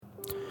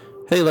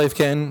Hey, Life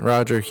Ken,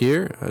 Roger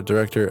here,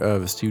 Director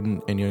of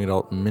Student and Young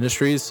Adult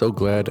Ministries. So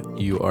glad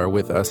you are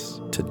with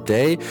us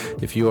today.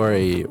 If you are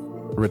a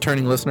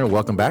returning listener,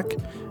 welcome back.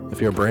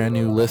 If you're a brand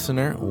new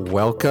listener,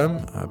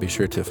 welcome. Be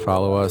sure to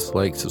follow us,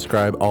 like,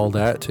 subscribe, all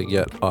that to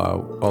get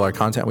all our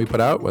content we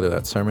put out, whether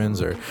that's sermons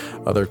or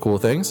other cool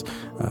things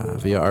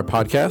via our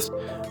podcast.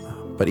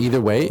 But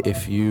either way,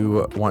 if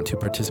you want to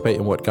participate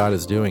in what God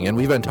is doing, and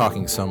we've been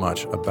talking so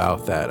much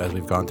about that as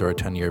we've gone through our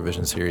 10-year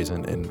vision series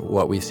and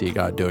what we see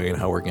God doing and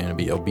how we're going to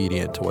be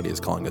obedient to what he is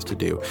calling us to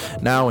do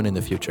now and in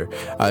the future.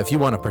 If you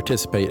want to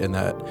participate in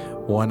that,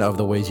 one of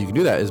the ways you can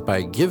do that is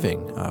by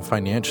giving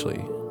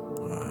financially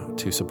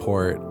to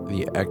support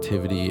the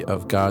activity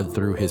of God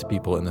through his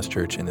people in this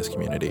church, in this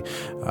community.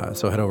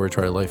 So head over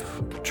to our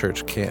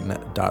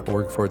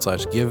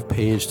lifechurchcanton.org/give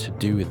page to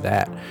do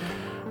that.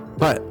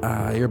 But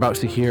you're about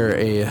to hear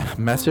a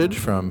message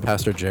from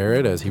Pastor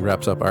Jared as he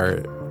wraps up our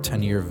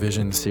 10-year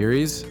vision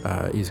series.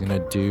 He's going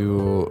to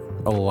do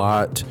a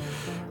lot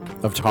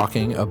of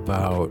talking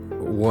about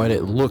what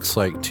it looks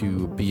like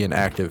to be an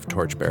active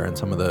torchbearer and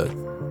some of the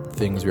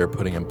things we are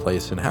putting in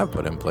place and have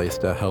put in place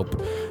to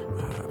help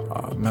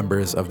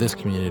members of this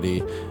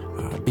community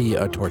be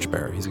a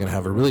torchbearer. He's going to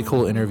have a really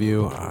cool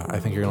interview.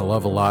 I think you're going to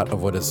love a lot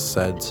of what is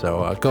said.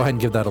 So go ahead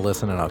and give that a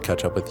listen, and I'll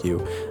catch up with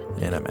you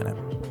in a minute.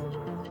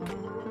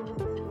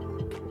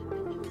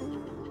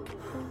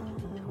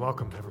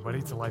 Welcome,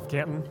 everybody, to Life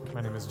Canton. My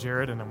name is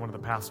Jared, and I'm one of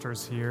the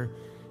pastors here.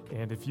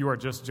 And if you are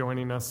just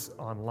joining us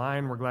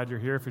online, we're glad you're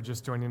here. If you're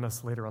just joining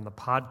us later on the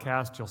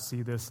podcast, you'll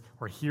see this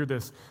or hear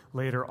this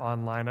later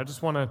online. I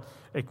just want to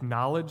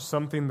acknowledge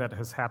something that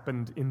has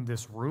happened in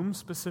this room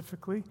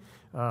specifically,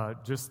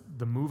 just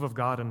the move of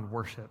God in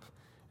worship.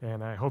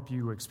 And I hope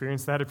you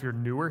experience that. If you're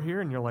newer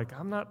here and you're like,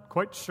 I'm not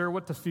quite sure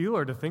what to feel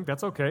or to think,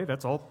 that's okay.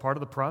 That's all part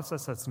of the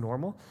process. That's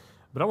normal.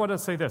 But I want to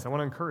say this. I want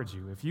to encourage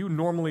you. If you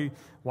normally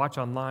watch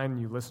online,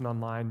 you listen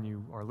online,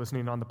 you are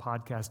listening on the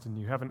podcast, and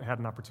you haven't had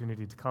an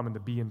opportunity to come and to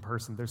be in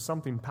person, there's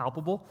something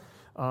palpable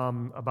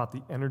about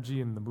the energy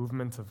and the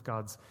movement of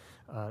God's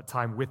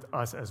time with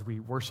us as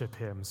we worship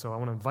him. So I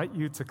want to invite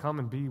you to come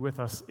and be with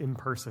us in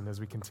person as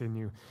we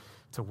continue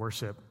to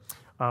worship.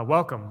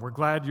 Welcome. We're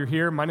glad you're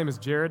here. My name is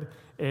Jared,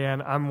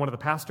 and I'm one of the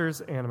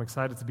pastors, and I'm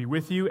excited to be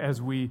with you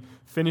as we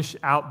finish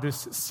out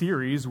this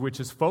series, which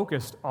is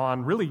focused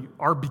on really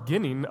our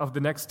beginning of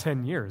the next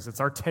 10 years. It's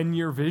our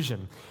 10-year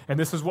vision, and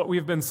this is what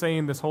we've been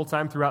saying this whole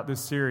time throughout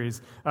this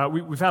series.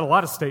 We've had a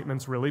lot of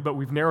statements, really, but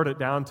we've narrowed it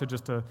down to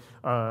just a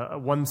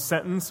one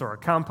sentence or a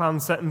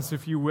compound sentence,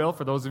 if you will,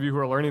 for those of you who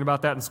are learning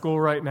about that in school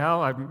right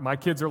now. My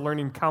kids are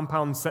learning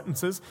compound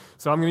sentences,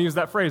 so I'm going to use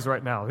that phrase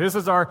right now. This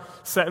is our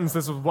sentence.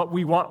 This is what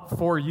we want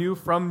for you,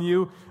 from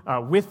you,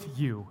 with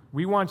you.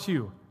 We want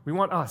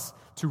us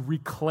to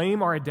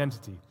reclaim our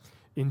identity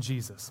in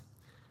Jesus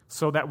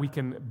so that we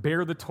can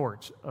bear the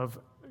torch of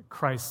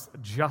Christ's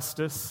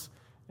justice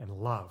and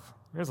love.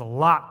 There's a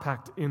lot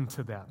packed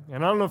into that.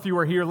 And I don't know if you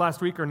were here last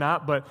week or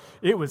not, but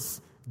it was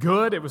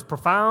good, it was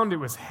profound, it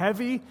was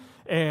heavy,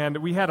 and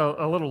we had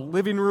a little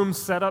living room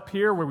set up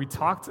here where we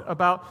talked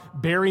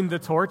about bearing the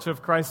torch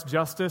of Christ's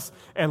justice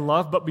and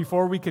love. But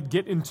before we could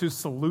get into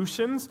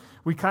solutions,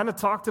 we kind of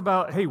talked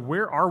about, hey,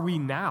 where are we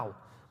now?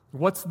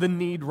 What's the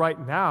need right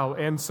now?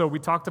 And so we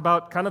talked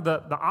about kind of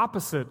the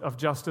opposite of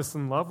justice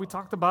and love. We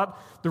talked about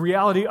the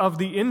reality of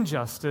the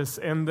injustice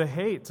and the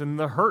hate and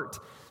the hurt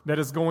that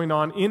is going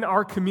on in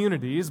our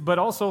communities, but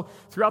also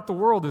throughout the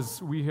world,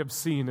 as we have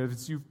seen,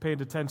 as you've paid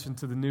attention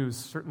to the news,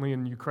 certainly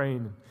in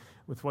Ukraine,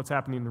 with what's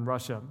happening in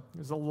Russia.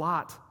 There's a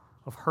lot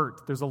of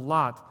hurt. There's a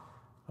lot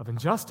of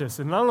injustice.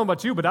 And I don't know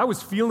about you, but I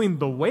was feeling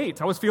the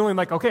weight. I was feeling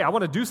like, okay, I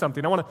want to do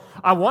something.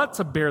 I want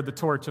to bear the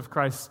torch of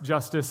Christ's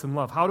justice and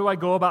love. How do I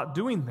go about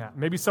doing that?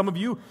 Maybe some of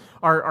you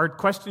are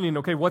questioning,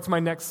 okay, what's my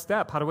next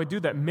step? How do I do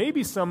that?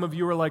 Maybe some of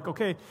you are like,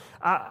 okay,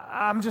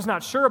 I'm just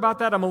not sure about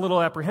that. I'm a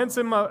little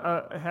apprehensive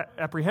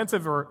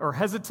or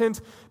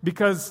hesitant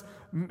because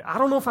I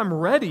don't know if I'm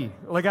ready.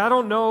 Like, I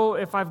don't know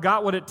if I've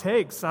got what it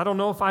takes. I don't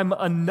know if I'm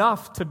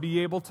enough to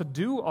be able to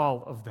do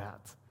all of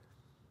that.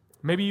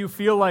 Maybe you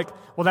feel like,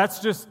 well,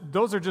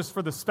 those are just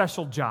for the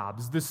special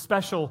jobs, the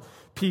special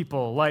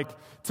people, like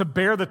to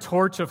bear the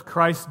torch of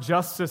Christ's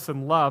justice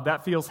and love.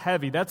 That feels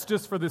heavy. That's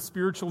just for the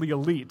spiritually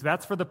elite.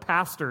 That's for the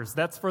pastors.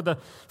 That's for the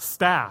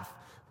staff.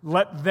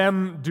 Let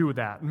them do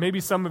that.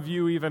 Maybe some of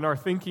you even are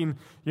thinking,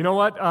 you know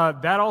what,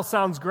 that all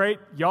sounds great.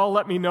 Y'all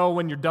let me know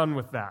when you're done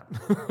with that,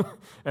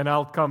 and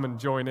I'll come and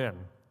join in.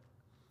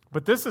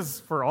 But this is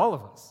for all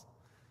of us.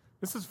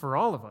 This is for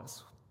all of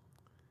us.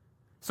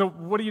 So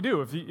what do you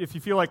do if you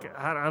feel like,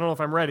 I don't know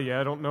if I'm ready,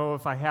 I don't know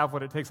if I have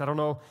what it takes, I don't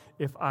know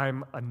if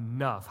I'm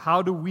enough?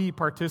 How do we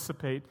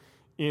participate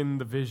in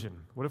the vision?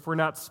 What if we're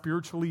not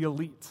spiritually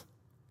elite?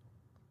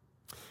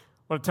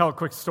 I want to tell a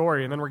quick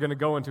story, and then we're going to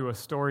go into a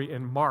story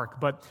in Mark.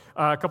 But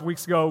a couple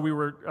weeks ago,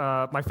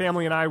 my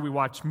family and I, we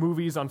watch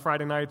movies on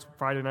Friday nights.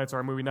 Friday nights are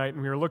our movie night,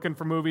 and we were looking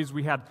for movies.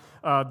 We had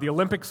the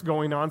Olympics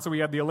going on, so we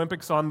had the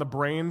Olympics on the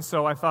brain.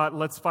 So I thought,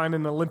 let's find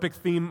an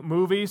Olympic-themed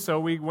movie. So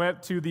we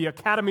went to the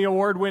Academy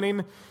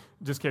Award-winning,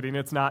 just kidding,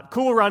 it's not,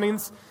 Cool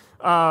Runnings.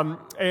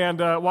 and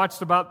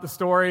watched about the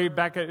story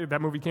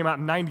that movie came out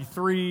in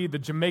 93, the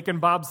Jamaican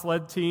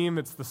bobsled team.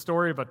 It's the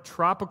story of a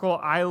tropical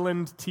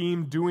island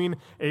team doing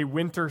a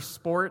winter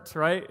sport,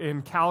 right,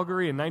 in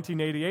Calgary in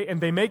 1988,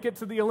 and they make it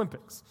to the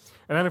Olympics.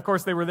 And then, of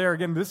course, they were there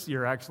again this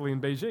year, actually,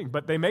 in Beijing,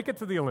 but they make it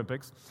to the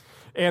Olympics.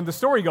 And the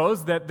story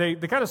goes that they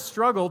kind of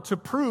struggle to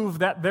prove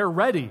that they're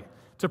ready,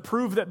 to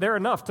prove that they're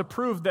enough, to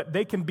prove that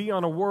they can be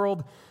on a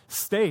world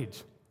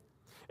stage.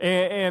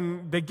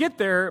 And they get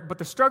there, but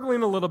they're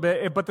struggling a little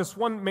bit. But this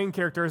one main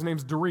character, his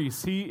name's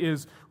Doris, he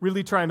is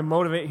really trying to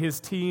motivate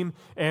his team,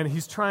 and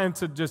he's trying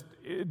to just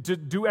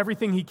do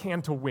everything he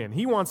can to win.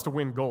 He wants to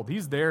win gold.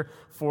 He's there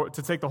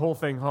to take the whole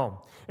thing home.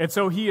 And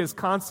so he is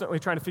constantly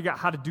trying to figure out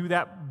how to do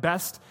that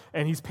best,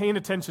 and he's paying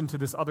attention to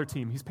this other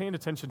team. He's paying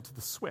attention to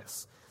the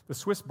Swiss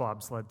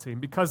bobsled team,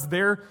 because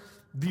they're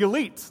the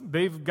elite.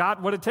 They've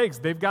got what it takes.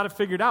 They've got it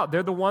figured out.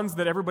 They're the ones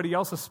that everybody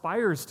else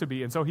aspires to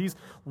be. And so he's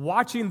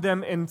watching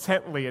them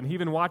intently, and he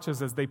even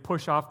watches as they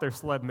push off their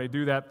sled and they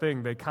do that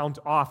thing. They count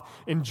off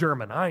in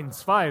German, 1,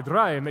 2,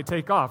 3, and they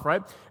take off,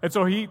 right? And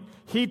so he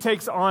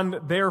takes on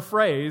their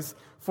phrase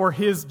for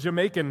his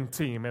Jamaican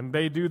team, and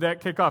they do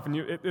that kickoff. And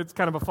it's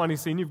kind of a funny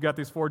scene. You've got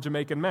these 4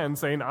 Jamaican men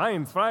saying,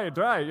 1, 2,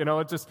 3.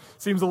 It just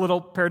seems a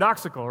little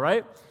paradoxical,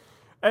 right?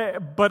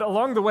 But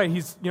along the way,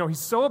 he's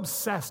so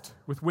obsessed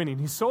with winning.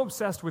 He's so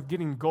obsessed with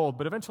getting gold.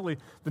 But eventually,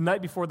 the night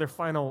before their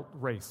final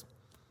race,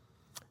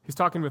 he's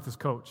talking with his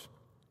coach.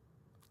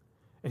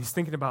 And he's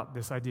thinking about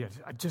this idea.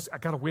 I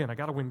got to win. I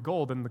got to win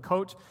gold. And the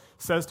coach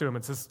says to him,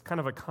 it's this kind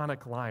of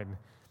iconic line.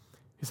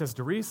 He says,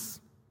 Doris,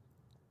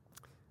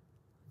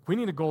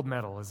 winning a gold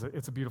medal,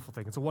 it's a beautiful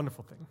thing. It's a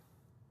wonderful thing.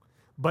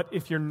 But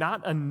if you're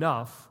not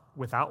enough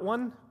without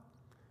one,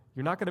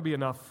 you're not going to be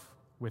enough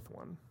with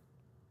one.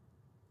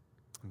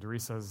 And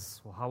Doris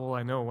says, well, how will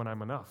I know when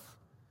I'm enough?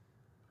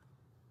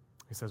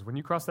 He says, when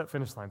you cross that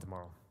finish line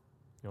tomorrow,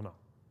 you'll know.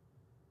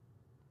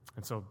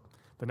 And so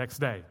the next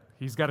day,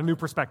 he's got a new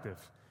perspective.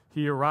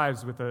 He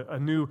arrives with a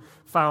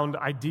newfound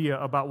idea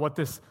about what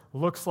this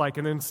looks like.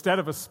 And instead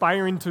of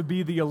aspiring to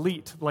be the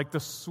elite, like the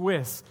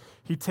Swiss,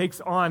 he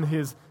takes on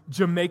his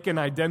Jamaican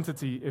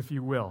identity, if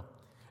you will,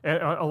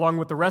 along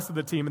with the rest of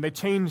the team, and they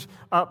change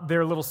up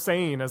their little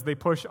saying as they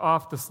push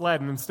off the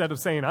sled. And instead of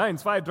saying, 1,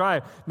 2, 3,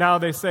 now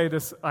they say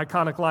this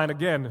iconic line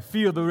again,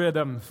 feel the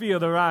rhythm, feel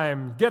the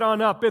rhyme, get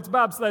on up, it's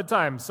bobsled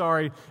time.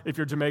 Sorry if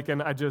you're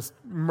Jamaican, I just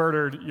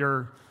murdered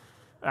your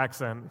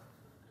accent.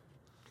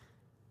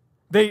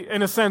 They,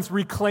 in a sense,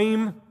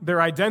 reclaim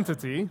their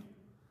identity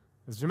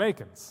as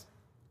Jamaicans.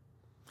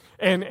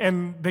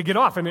 And they get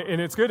off, and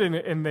it's good,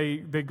 and they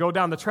go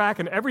down the track,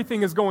 and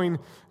everything is going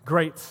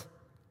great.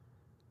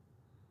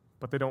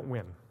 But they don't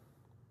win.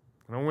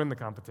 They don't win the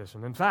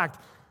competition. In fact,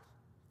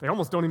 they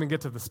almost don't even get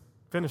to the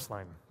finish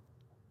line.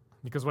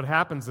 Because what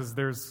happens is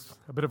there's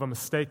a bit of a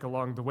mistake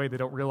along the way. They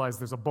don't realize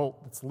there's a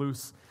bolt that's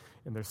loose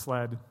in their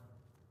sled,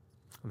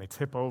 and they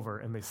tip over,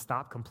 and they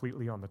stop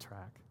completely on the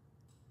track.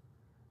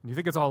 And you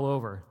think it's all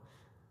over,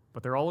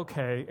 but they're all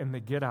okay, and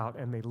they get out,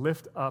 and they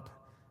lift up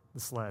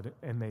the sled,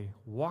 and they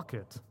walk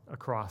it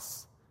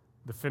across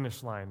the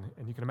finish line.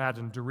 And you can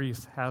imagine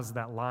Doris has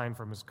that line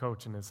from his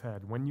coach in his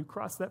head. When you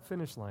cross that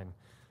finish line,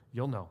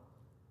 you'll know.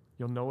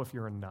 You'll know if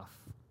you're enough.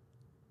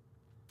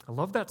 I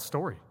love that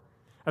story.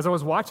 As I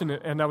was watching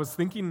it and I was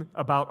thinking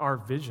about our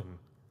vision,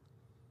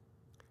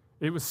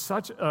 it was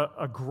such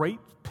a great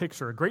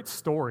picture, a great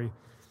story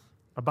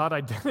about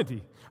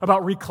identity,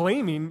 about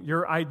reclaiming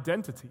your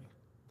identity.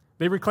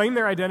 They reclaim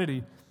their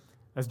identity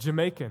as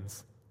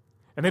Jamaicans,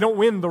 and they don't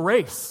win the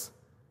race,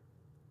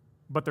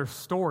 but their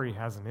story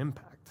has an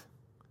impact.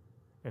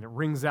 And it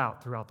rings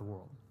out throughout the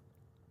world.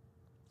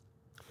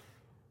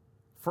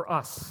 For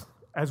us,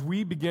 as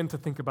we begin to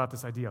think about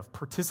this idea of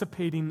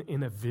participating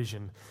in a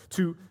vision,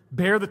 to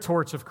bear the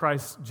torch of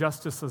Christ's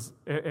justice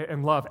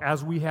and love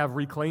as we have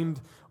reclaimed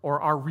or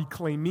are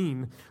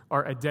reclaiming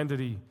our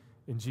identity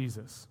in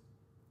Jesus.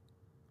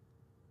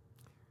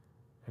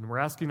 And we're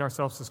asking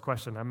ourselves this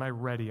question, am I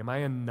ready? Am I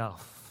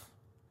enough?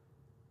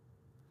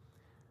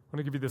 I want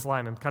to give you this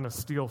line and kind of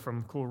steal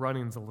from Cool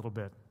Runnings a little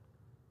bit.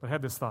 But I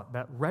had this thought,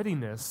 that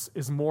readiness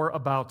is more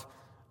about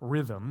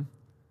rhythm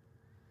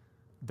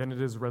than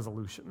it is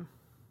resolution.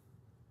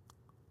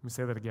 Let me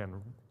say that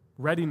again.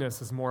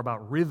 Readiness is more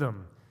about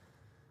rhythm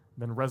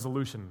than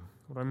resolution.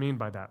 What do I mean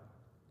by that?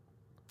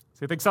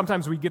 See, I think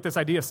sometimes we get this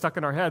idea stuck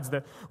in our heads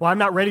that, well, I'm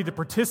not ready to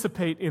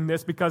participate in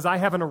this because I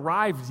haven't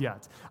arrived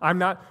yet. I'm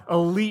not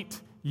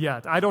elite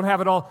yet. I don't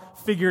have it all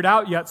figured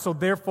out yet, so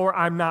therefore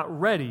I'm not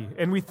ready.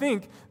 And we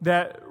think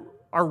that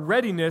our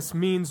readiness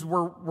means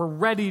we're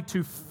ready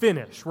to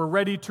finish. We're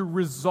ready to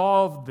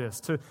resolve this,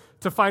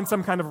 to find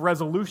some kind of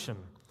resolution.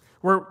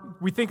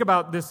 We think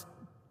about this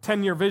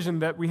 10-year vision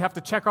that we have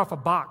to check off a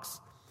box,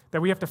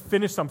 that we have to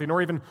finish something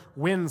or even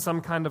win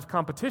some kind of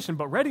competition.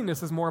 But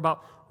readiness is more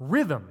about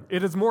rhythm.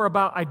 It is more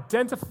about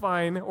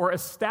identifying or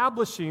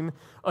establishing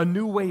a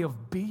new way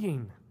of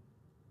being.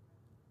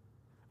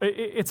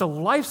 It's a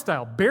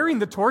lifestyle. Bearing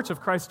the torch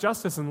of Christ's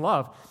justice and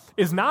love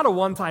is not a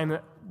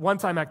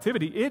one-time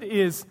activity. It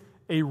is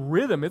a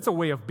rhythm. It's a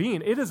way of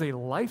being. It is a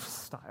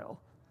lifestyle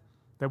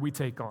that we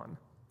take on.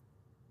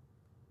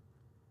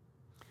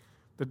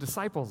 The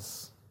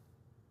disciples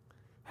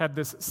had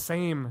this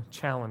same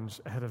challenge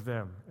ahead of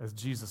them as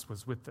Jesus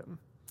was with them.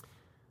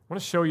 I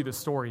want to show you the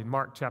story in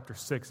Mark chapter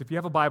 6. If you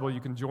have a Bible, you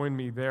can join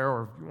me there,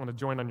 or if you want to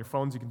join on your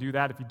phones, you can do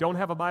that. If you don't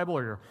have a Bible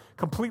or you're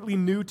completely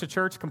new to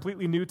church,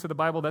 completely new to the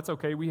Bible, that's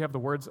okay. We have the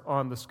words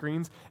on the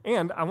screens.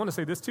 And I want to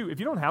say this too. If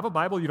you don't have a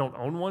Bible, you don't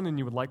own one, and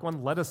you would like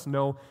one, let us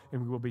know,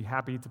 and we will be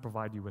happy to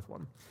provide you with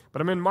one.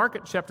 But I'm in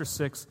Mark chapter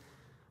 6,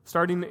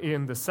 starting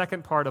in the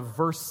second part of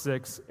verse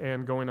 6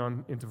 and going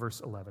on into verse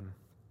 11.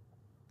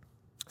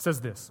 It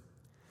says this.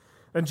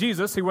 Then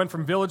Jesus, he went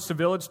from village to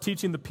village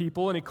teaching the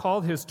people, and he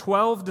called his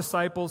 12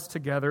 disciples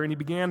together, and he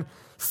began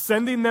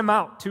sending them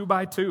out 2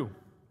 by 2,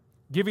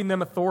 giving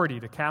them authority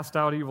to cast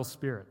out evil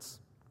spirits.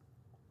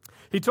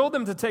 He told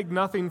them to take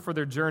nothing for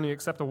their journey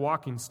except a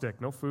walking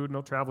stick, no food,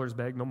 no traveler's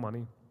bag, no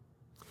money.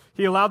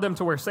 He allowed them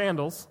to wear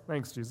sandals,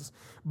 thanks Jesus,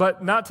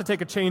 but not to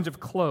take a change of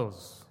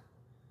clothes.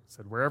 He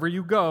said, wherever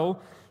you go,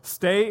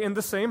 stay in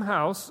the same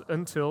house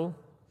until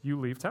you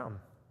leave town.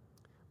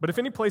 But if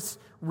any place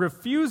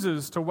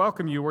refuses to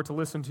welcome you or to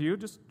listen to you,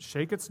 just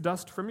shake its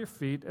dust from your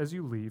feet as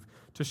you leave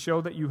to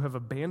show that you have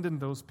abandoned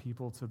those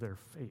people to their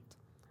fate.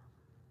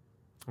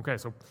 Okay,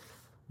 so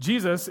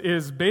Jesus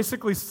is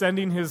basically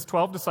sending his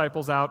 12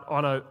 disciples out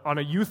on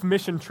a youth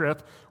mission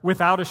trip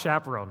without a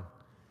chaperone.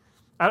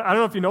 I don't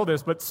know if you know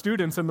this, but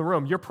students in the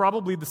room, you're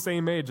probably the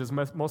same age as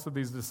most of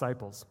these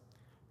disciples.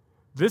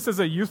 This is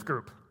a youth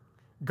group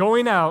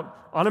going out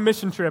on a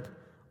mission trip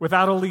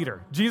without a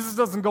leader. Jesus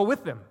doesn't go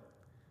with them.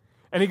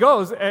 And he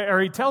goes, or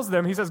he tells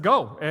them, he says,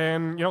 go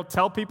and,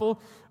 tell people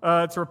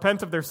to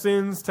repent of their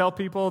sins, tell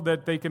people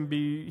that they can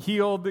be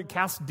healed,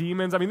 cast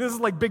demons. I mean, this is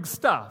like big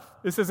stuff.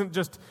 This isn't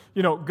just,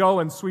 go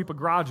and sweep a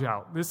garage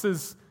out. This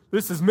is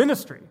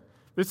ministry.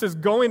 This is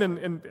going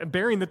and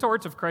bearing the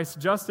torch of Christ's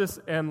justice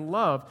and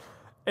love.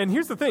 And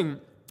here's the thing.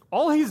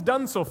 All he's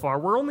done so far,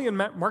 we're only in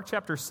Mark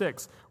chapter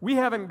 6. We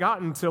haven't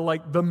gotten to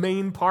the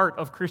main part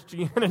of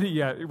Christianity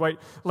yet, right?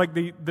 Like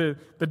the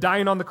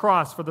dying on the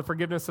cross for the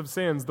forgiveness of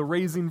sins, the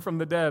raising from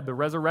the dead, the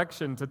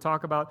resurrection to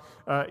talk about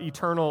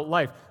eternal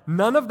life.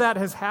 None of that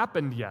has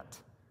happened yet.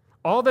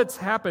 All that's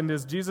happened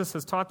is Jesus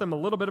has taught them a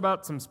little bit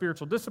about some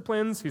spiritual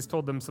disciplines. He's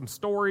told them some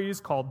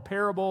stories called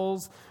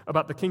parables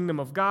about the kingdom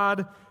of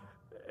God.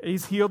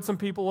 He's healed some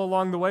people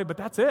along the way, but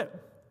that's it.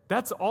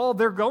 That's all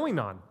they're going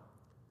on.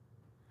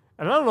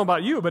 And I don't know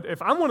about you, but if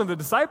I'm one of the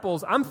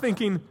disciples, I'm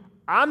thinking,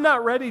 I'm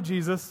not ready,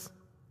 Jesus.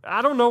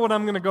 I don't know what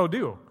I'm going to go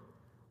do.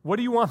 What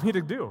do you want me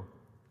to do?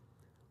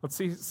 Let's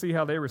see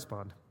how they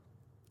respond.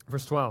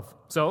 Verse 12.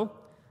 So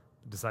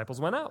the disciples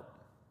went out,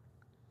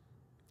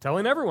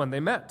 telling everyone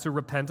they met to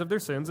repent of their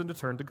sins and to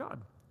turn to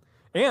God.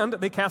 And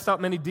they cast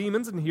out many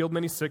demons and healed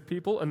many sick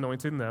people,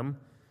 anointing them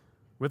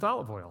with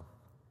olive oil.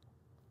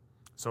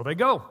 So they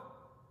go.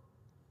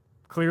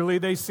 Clearly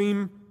they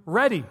seem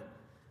ready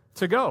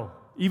to go,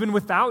 even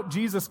without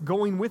Jesus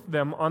going with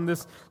them on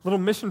this little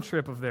mission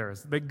trip of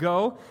theirs. They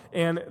go,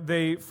 and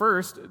they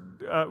first,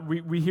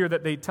 we hear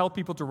that they tell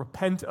people to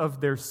repent of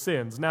their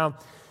sins. Now,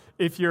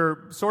 if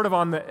you're sort of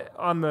on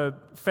the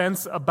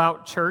fence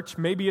about church,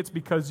 maybe it's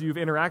because you've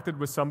interacted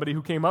with somebody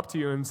who came up to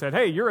you and said,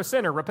 hey, you're a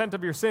sinner, repent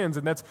of your sins,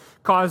 and that's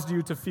caused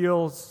you to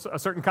feel a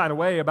certain kind of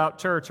way about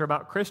church or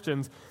about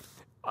Christians.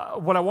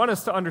 What I want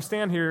us to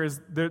understand here is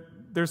that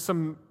there's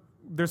some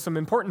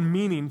important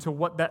meaning to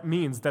what that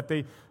means, that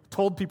they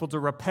told people to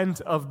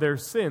repent of their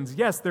sins.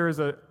 Yes, there is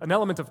an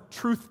element of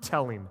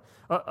truth-telling,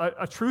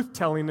 a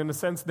truth-telling in the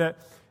sense that,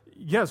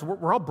 yes,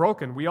 we're all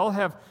broken. We all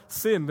have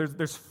sin.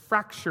 There's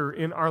fracture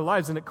in our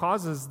lives, and it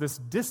causes this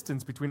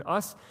distance between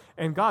us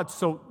and God.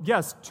 So,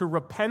 yes, to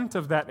repent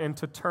of that and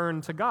to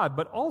turn to God.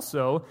 But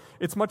also,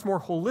 it's much more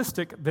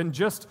holistic than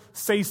just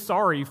say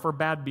sorry for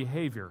bad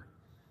behavior,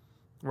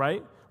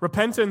 right?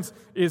 Repentance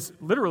is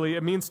literally,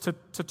 it means to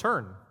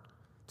turn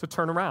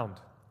around.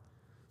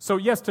 So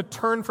yes, to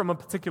turn from a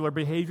particular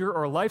behavior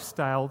or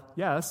lifestyle,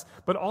 yes,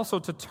 but also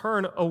to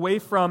turn away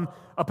from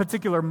a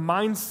particular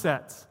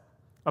mindset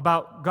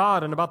about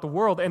God and about the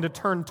world, and to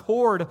turn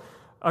toward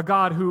a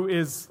God who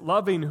is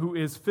loving, who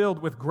is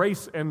filled with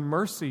grace and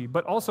mercy,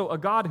 but also a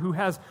God who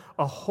has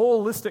a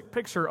holistic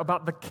picture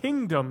about the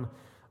kingdom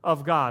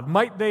of God.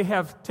 Might they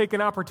have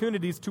taken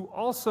opportunities to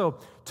also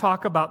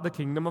talk about the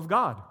kingdom of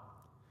God?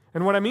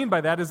 And what I mean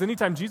by that is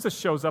anytime Jesus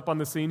shows up on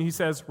the scene, he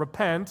says,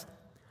 repent,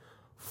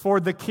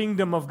 for the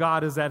kingdom of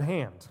God is at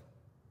hand.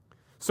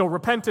 So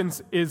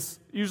repentance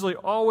is usually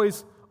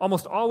almost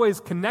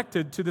always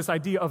connected to this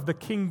idea of the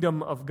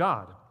kingdom of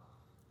God.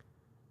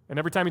 And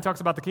every time he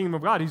talks about the kingdom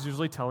of God, he's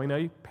usually telling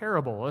a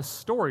parable, a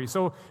story.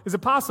 So is it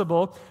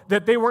possible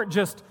that they weren't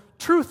just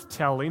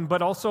truth-telling,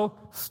 but also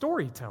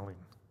storytelling?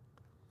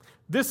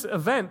 This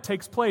event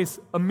takes place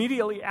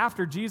immediately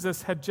after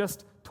Jesus had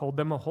just told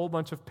them a whole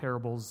bunch of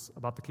parables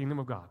about the kingdom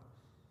of God.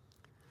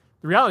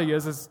 The reality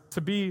is to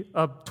be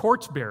a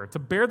torchbearer, to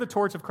bear the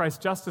torch of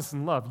Christ's justice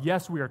and love.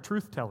 Yes, we are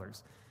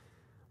truth-tellers,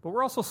 but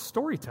we're also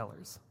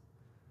storytellers.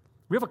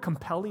 We have a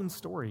compelling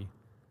story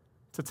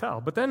to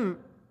tell. But then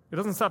it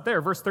doesn't stop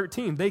there. Verse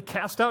 13, they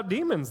cast out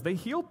demons. They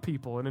healed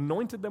people and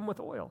anointed them with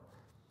oil.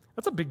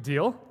 That's a big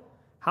deal.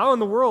 How in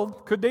the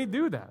world could they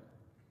do that?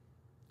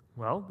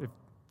 Well, if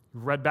you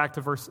read back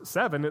to verse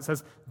 7, it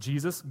says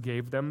Jesus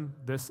gave them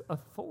this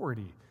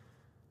authority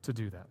to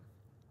do that.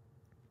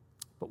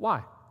 But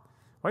why?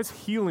 Why is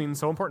healing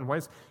so important? Why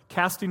is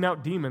casting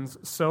out demons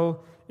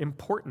so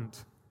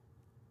important?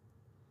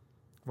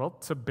 Well,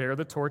 to bear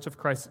the torch of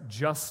Christ's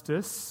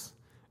justice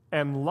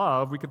and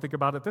love, we could think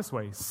about it this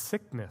way.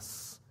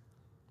 Sickness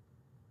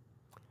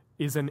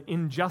is an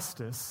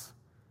injustice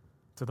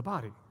to the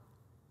body.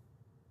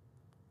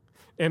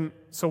 And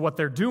so what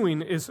they're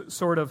doing is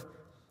sort of,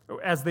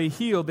 as they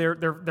heal,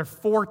 they're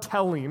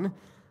foretelling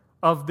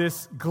of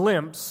this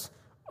glimpse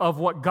of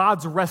what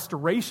God's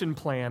restoration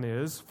plan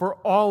is for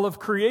all of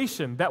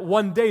creation, that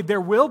one day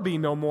there will be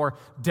no more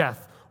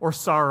death or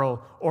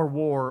sorrow or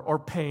war or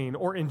pain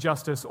or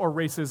injustice or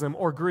racism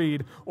or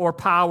greed or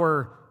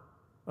power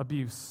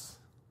abuse.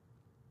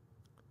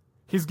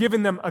 He's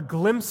given them a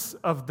glimpse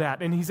of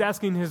that, and he's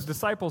asking his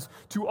disciples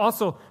to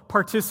also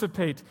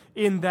participate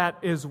in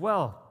that as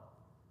well.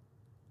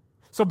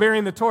 So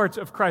bearing the torch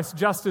of Christ's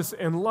justice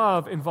and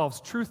love involves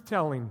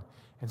truth-telling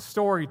and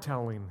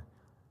storytelling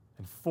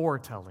and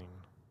foretelling,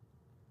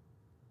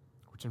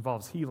 which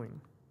involves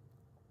healing.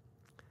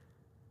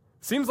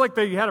 Seems like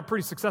they had a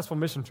pretty successful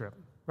mission trip,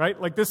 right?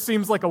 Like this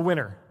seems like a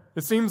winner.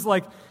 It seems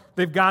like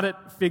they've got it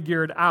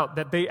figured out,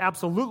 that they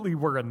absolutely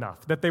were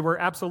enough, that they were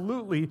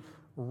absolutely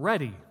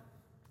ready.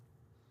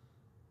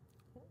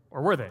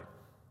 Or were they?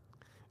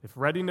 If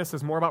readiness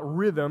is more about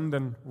rhythm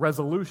than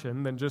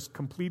resolution, than just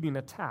completing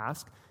a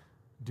task,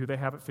 do they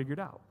have it figured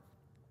out?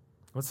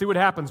 Let's see what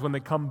happens when they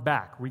come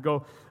back. We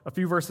go a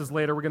few verses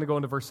later, we're going to go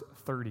into verse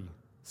 30.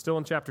 Still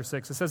in chapter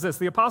 6. It says this,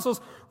 the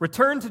apostles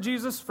returned to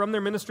Jesus from their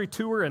ministry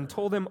tour and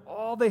told him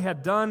all they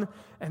had done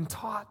and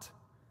taught.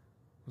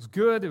 It was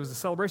good. It was a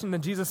celebration.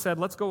 Then Jesus said,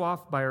 let's go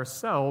off by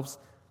ourselves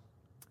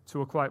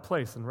to a quiet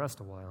place and rest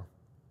a while.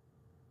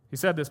 He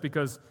said this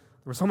because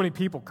there were so many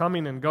people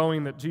coming and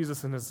going that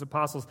Jesus and his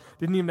apostles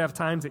didn't even have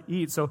time to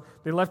eat, so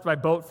they left by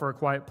boat for a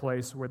quiet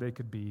place where they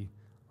could be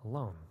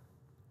alone.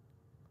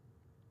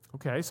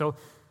 Okay, so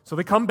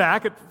they come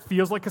back. It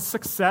feels like a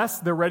success.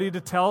 They're ready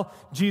to tell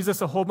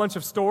Jesus a whole bunch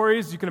of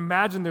stories. You can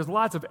imagine there's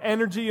lots of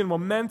energy and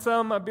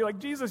momentum. I'd be like,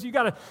 Jesus, you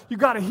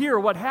gotta hear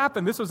what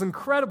happened. This was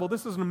incredible.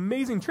 This was an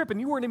amazing trip, and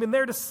you weren't even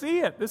there to see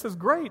it. This is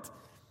great.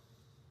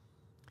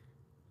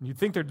 And you'd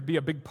think there'd be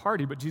a big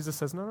party, but Jesus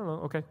says, no,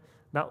 okay.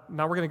 Now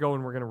we're going to go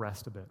and we're going to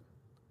rest a bit.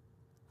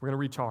 We're going to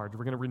recharge.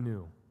 We're going to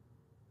renew.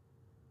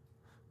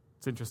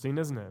 It's interesting,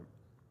 isn't it?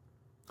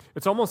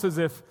 It's almost as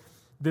if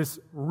this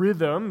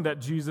rhythm that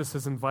Jesus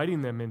is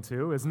inviting them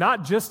into is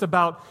not just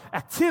about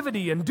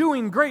activity and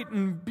doing great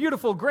and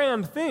beautiful,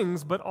 grand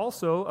things, but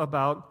also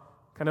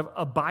about kind of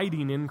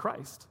abiding in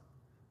Christ.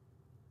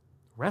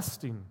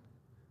 Resting,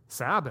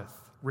 Sabbath,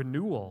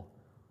 renewal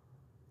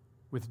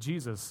with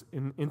Jesus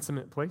in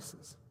intimate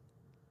places.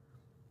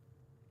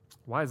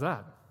 Why is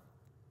that?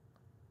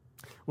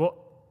 Well,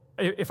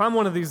 if I'm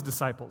one of these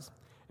disciples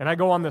and I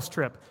go on this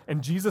trip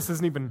and Jesus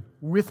isn't even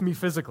with me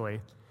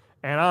physically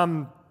and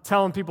I'm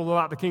telling people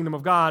about the kingdom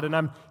of God and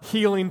I'm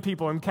healing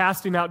people and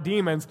casting out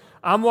demons,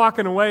 I'm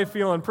walking away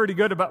feeling pretty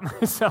good about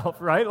myself,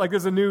 right? Like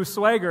there's a new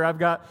swagger. I've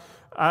got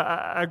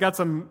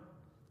some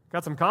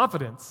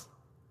confidence.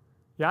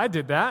 Yeah, I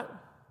did that.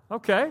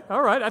 Okay,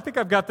 all right. I think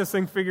I've got this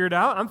thing figured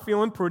out. I'm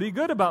feeling pretty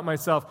good about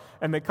myself.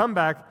 And they come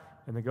back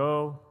and they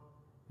go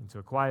into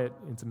a quiet,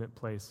 intimate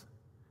place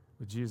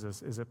with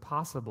Jesus. Is it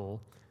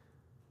possible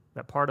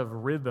that part of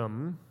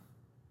rhythm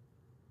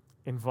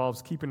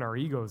involves keeping our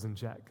egos in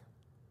check?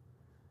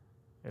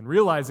 And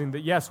realizing that,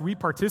 yes, we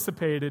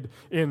participated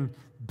in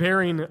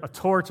bearing a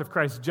torch of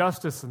Christ's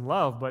justice and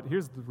love, but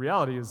here's the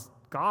reality is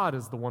God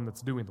is the one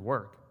that's doing the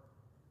work.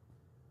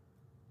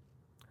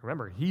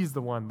 Remember, he's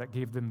the one that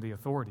gave them the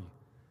authority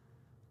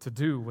to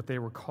do what they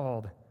were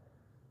called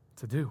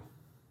to do.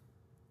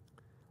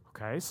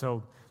 Okay,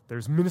 so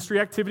there's ministry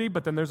activity,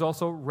 but then there's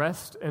also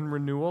rest and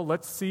renewal.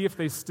 Let's see if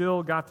they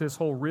still got this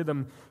whole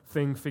rhythm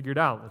thing figured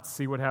out. Let's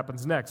see what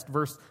happens next.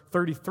 Verse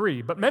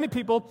 33, but many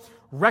people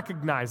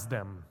recognized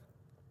them,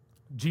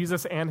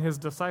 Jesus and his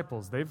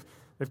disciples. They've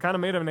kind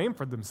of made a name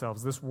for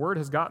themselves. This word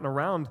has gotten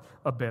around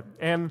a bit,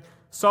 and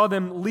saw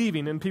them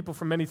leaving, and people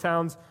from many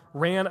towns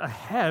ran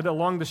ahead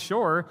along the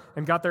shore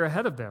and got there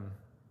ahead of them.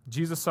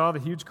 Jesus saw the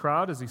huge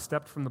crowd as he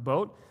stepped from the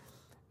boat,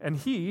 and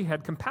he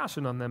had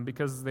compassion on them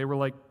because they were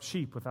like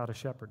sheep without a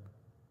shepherd.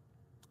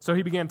 So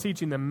he began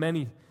teaching them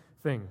many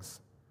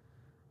things.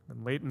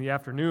 And late in the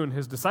afternoon,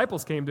 his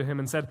disciples came to him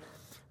and said,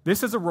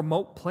 "This is a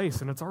remote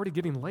place, and it's already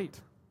getting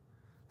late.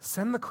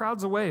 Send the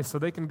crowds away so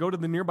they can go to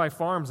the nearby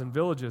farms and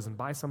villages and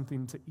buy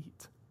something to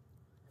eat."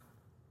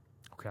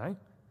 Okay,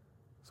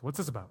 so what's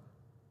this about?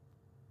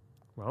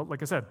 Well,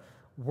 like I said,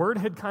 word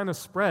had kind of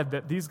spread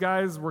that these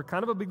guys were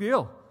kind of a big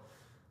deal.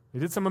 They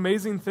did some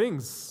amazing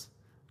things.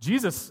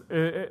 Jesus,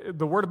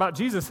 the word about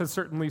Jesus has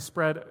certainly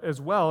spread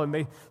as well, and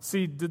they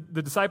see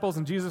the disciples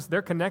and Jesus,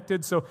 they're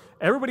connected, so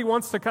everybody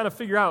wants to kind of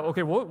figure out,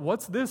 okay,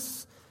 what's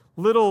this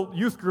little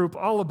youth group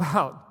all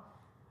about?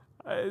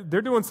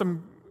 They're doing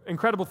some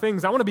incredible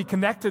things. I want to be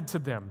connected to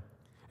them.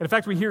 And in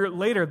fact, we hear it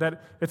later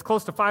that it's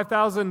close to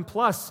 5,000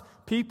 plus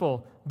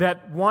people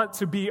that want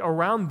to be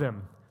around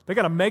them. They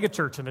got a mega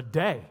church in a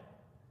day.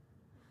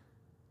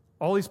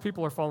 All these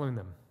people are following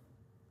them.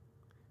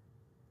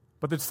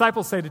 But the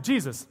disciples say to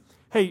Jesus,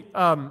 hey,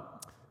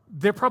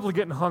 they're probably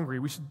getting hungry.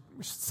 We should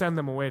send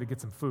them away to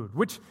get some food,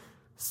 which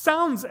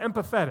sounds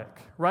empathetic,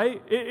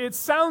 right? It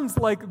sounds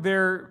like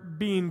they're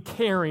being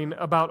caring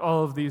about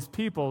all of these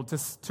people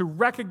to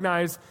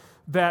recognize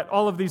that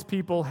all of these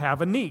people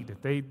have a need.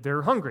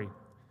 They're hungry,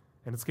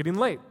 and it's getting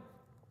late,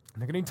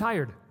 and they're getting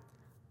tired.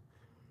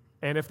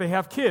 And if they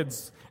have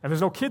kids, and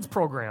there's no kids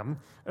program,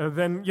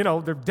 then,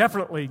 they're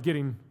definitely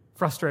getting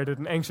frustrated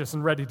and anxious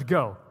and ready to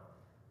go.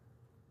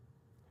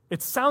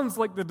 It sounds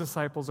like the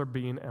disciples are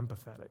being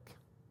empathetic.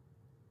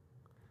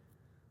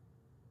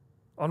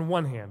 On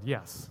one hand,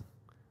 yes.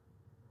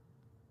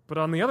 But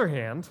on the other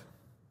hand,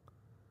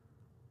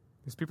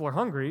 these people are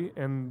hungry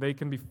and they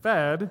can be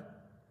fed,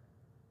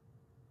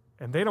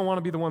 and they don't want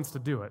to be the ones to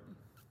do it.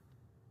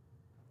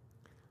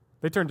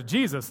 They turn to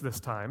Jesus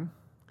this time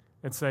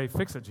and say,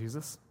 fix it,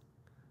 Jesus.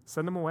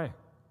 Send them away.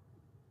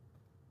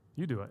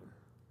 You do it.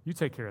 You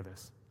take care of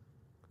this.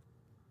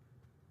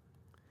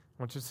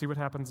 I want you to see what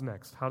happens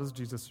next. How does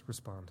Jesus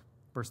respond?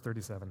 Verse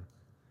 37.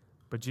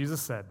 But Jesus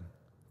said,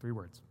 3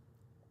 words,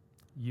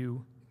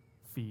 you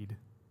feed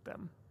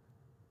them.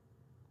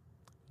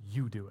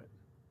 You do it.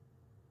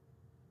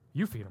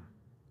 You feed them.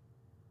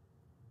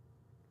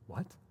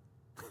 What?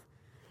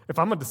 If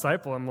I'm a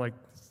disciple, I'm like,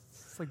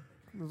 it's like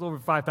there's over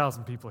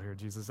 5,000 people here,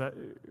 Jesus.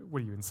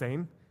 What are you,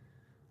 insane?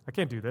 I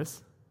can't do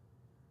this.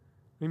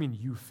 What do you mean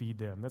you feed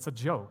them? That's a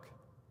joke.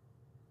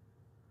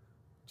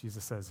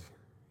 Jesus says,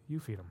 you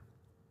feed them.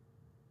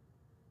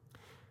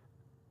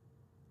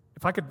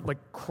 If I could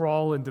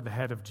crawl into the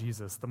head of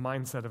Jesus, the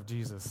mindset of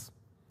Jesus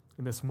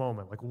in this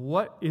moment,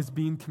 what is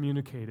being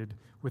communicated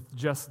with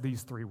just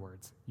these 3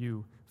 words?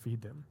 You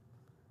feed them.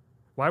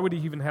 Why would he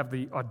even have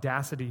the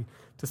audacity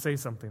to say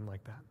something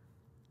like that?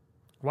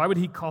 Why would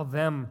he call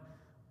them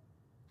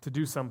to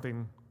do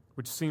something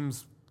which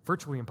seems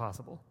virtually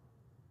impossible?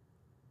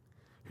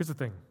 Here's the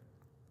thing.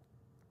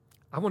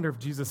 I wonder if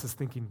Jesus is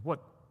thinking, what,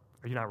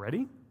 are you not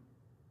ready?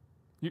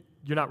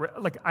 You're not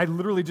ready? I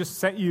literally just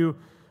sent you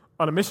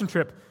on a mission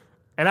trip,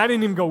 and I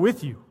didn't even go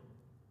with you.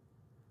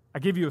 I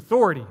gave you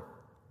authority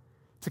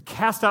to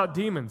cast out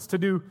demons, to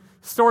do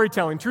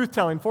storytelling,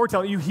 truth-telling,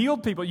 foretelling. You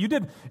healed people. You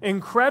did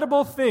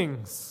incredible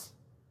things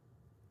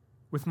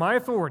with my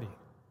authority.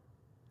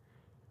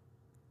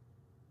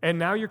 And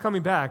now you're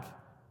coming back,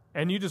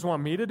 and you just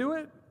want me to do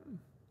it?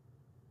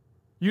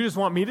 You just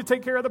want me to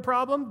take care of the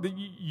problem?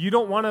 You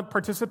don't want to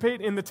participate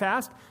in the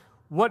task?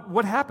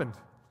 What happened?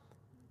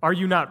 Are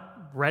you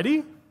not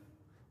ready?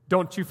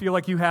 Don't you feel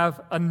like you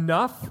have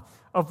enough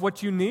of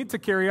what you need to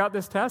carry out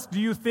this task?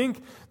 Do you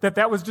think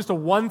that was just a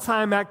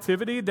one-time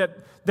activity,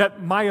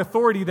 that my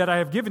authority that I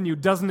have given you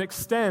doesn't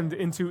extend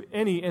into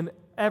any and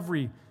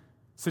every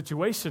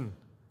situation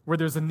where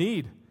there's a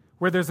need,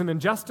 where there's an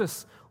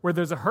injustice, where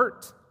there's a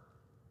hurt?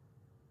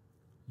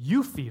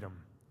 You feed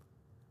them.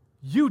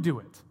 You do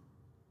it.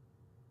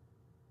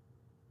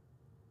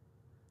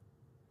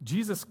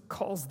 Jesus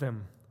calls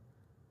them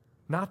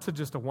not to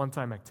just a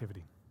one-time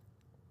activity,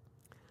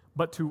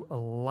 but to a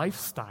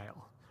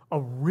lifestyle, a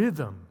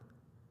rhythm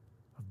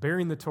of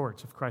bearing the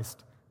torch of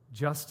Christ's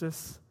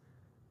justice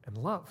and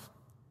love.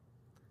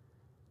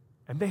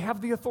 And they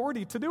have the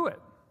authority to do it.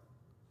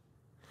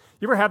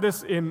 You ever have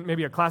this in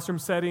maybe a classroom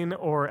setting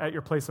or at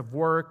your place of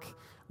work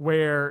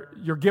where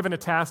you're given a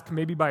task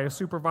maybe by a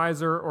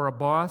supervisor or a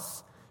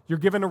boss? You're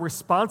given a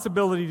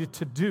responsibility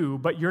to do,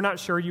 but you're not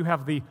sure you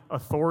have the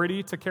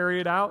authority to carry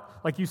it out.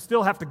 You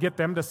still have to get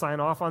them to sign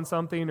off on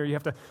something, or you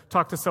have to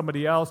talk to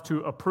somebody else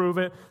to approve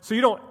it. So you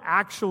don't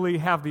actually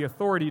have the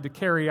authority to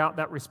carry out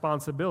that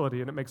responsibility,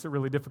 and it makes it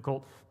really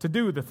difficult to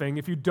do the thing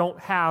if you don't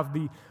have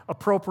the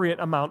appropriate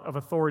amount of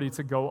authority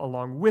to go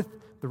along with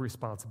the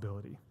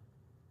responsibility.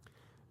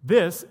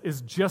 This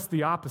is just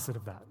the opposite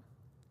of that.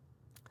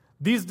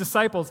 These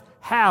disciples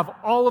have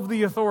all of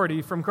the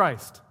authority from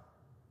Christ,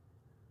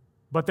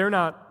 but they're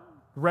not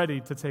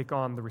ready to take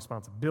on the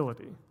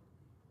responsibility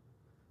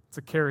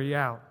to carry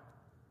out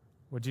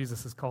what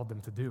Jesus has called them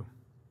to do.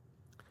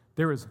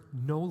 There is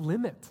no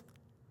limit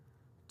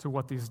to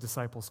what these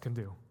disciples can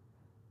do.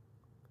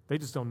 They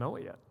just don't know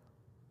it yet.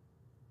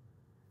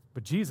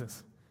 But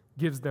Jesus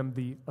gives them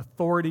the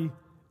authority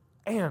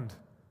and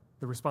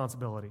the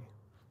responsibility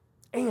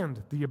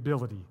and the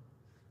ability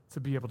to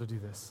be able to do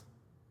this.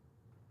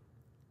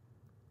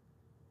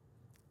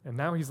 And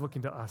now he's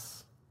looking to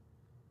us.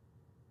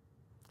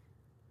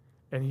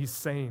 And he's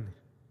saying,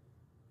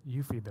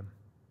 you feed them.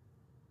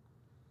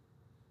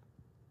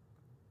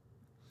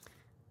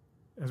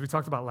 As we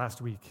talked about last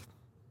week,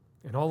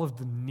 and all of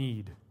the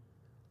need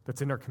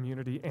that's in our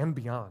community and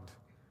beyond,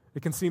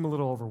 it can seem a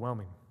little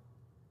overwhelming.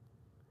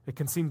 It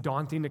can seem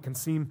daunting, it can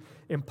seem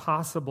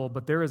impossible,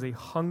 but there is a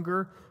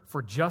hunger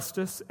for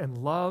justice and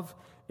love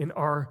in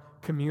our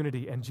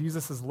community, and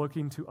Jesus is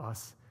looking to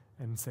us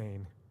and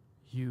saying,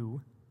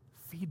 you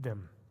feed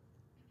them.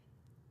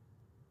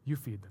 You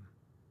feed them.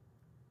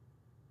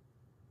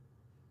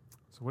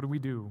 So what do we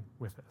do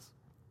with this?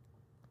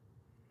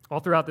 All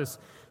throughout this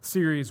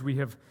series, we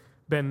have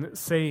been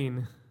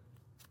saying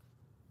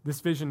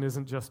this vision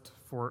isn't just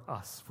for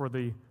us, for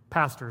the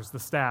pastors, the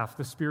staff,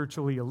 the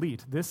spiritually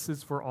elite. This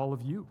is for all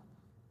of you.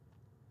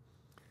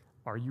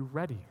 Are you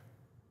ready?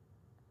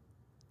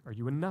 Are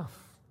you enough?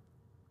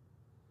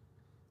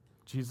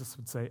 Jesus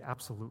would say,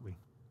 absolutely.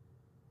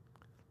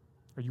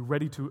 Are you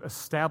ready to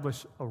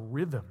establish a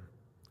rhythm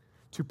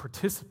to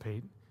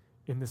participate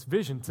in this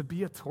vision, to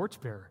be a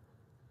torchbearer,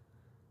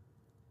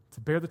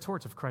 to bear the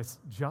torch of Christ's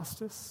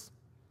justice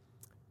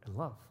and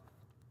love?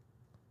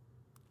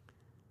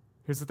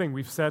 Here's the thing.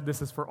 We've said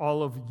this is for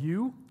all of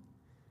you.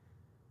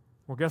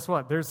 Well, guess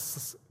what?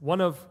 There's one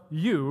of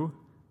you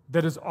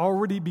that is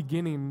already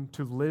beginning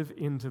to live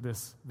into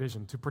this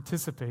vision, to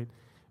participate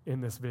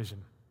in this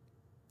vision.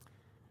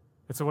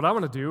 And so what I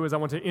want to do is I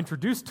want to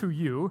introduce to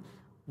you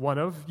one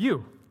of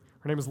you.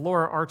 Her name is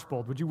Laura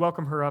Archbold. Would you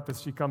welcome her up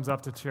as she comes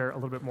up to share a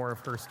little bit more of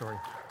her story?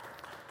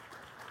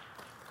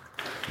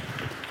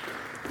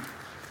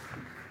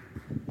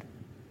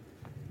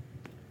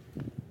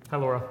 Hi,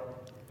 Laura.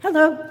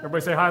 Hello.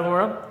 Everybody say hi,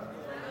 Laura.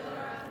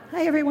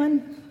 Hi,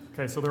 everyone.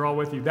 Okay, so they're all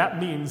with you. That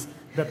means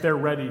that they're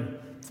ready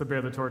to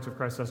bear the torch of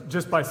Christ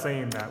just by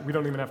saying that. We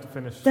don't even have to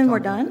finish. Then talking. we're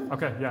done?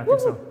 Okay, yeah, I think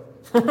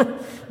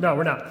so. No,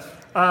 we're not.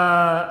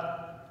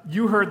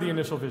 You heard the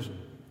initial vision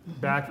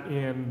back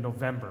in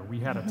November. We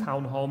had a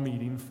town hall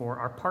meeting for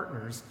our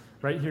partners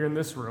right here in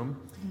this room.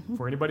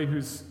 For anybody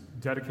who's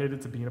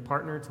dedicated to being a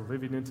partner, to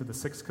living into the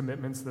 6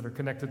 commitments that are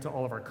connected to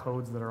all of our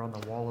codes that are on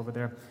the wall over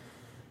there.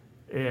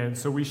 And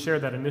so we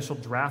shared that initial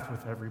draft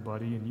with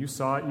everybody, and you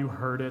saw it, you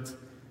heard it.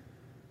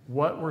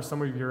 What were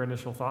some of your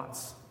initial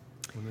thoughts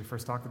when we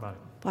first talked about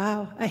it?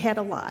 Wow, I had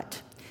a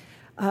lot.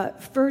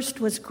 First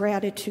was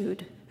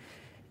gratitude.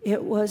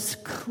 It was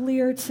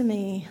clear to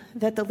me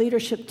that the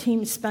leadership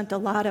team spent a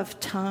lot of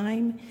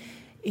time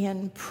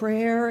in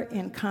prayer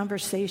and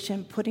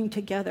conversation putting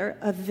together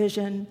a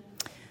vision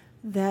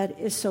that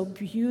is so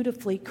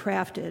beautifully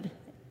crafted.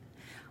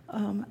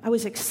 I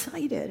was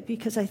excited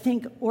because I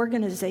think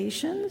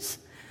organizations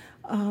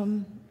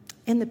and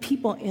the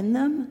people in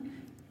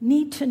them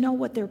need to know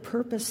what their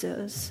purpose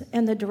is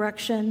and the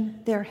direction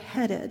they're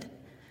headed.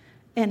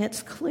 And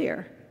it's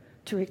clear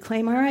to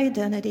reclaim our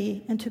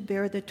identity and to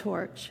bear the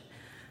torch.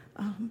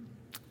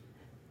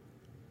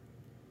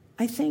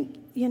 I think,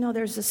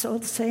 there's this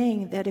old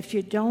saying that if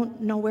you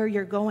don't know where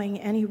you're going,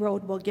 any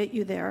road will get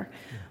you there.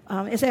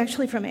 It's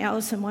actually from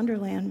Alice in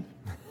Wonderland.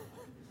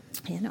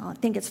 I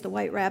think it's the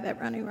white rabbit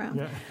running around.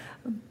 Yeah.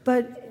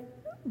 But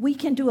we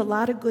can do a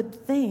lot of good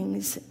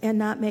things and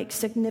not make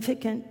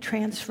significant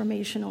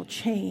transformational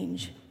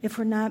change if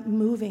we're not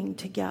moving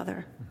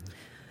together.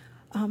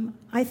 I'm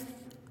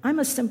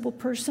a simple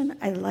person.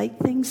 I like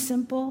things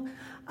simple.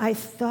 I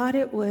thought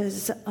it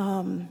was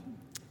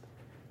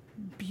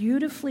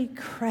beautifully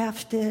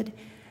crafted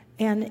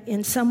and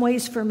in some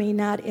ways for me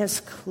not as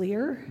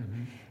clear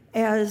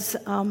as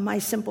my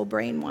simple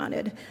brain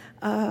wanted.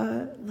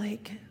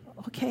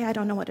 Okay, I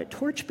don't know what a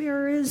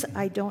torchbearer is.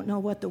 I don't know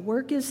what the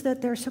work is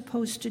that they're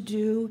supposed to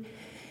do.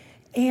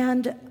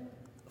 And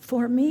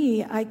for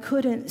me, I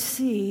couldn't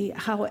see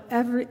how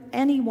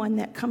anyone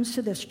that comes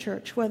to this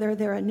church, whether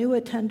they're a new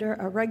attender,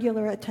 a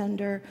regular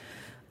attender,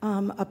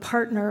 a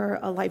partner,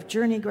 a life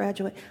journey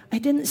graduate, I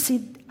didn't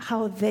see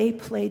how they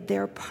played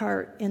their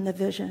part in the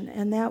vision.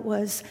 And that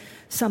was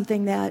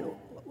something that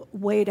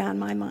weighed on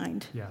my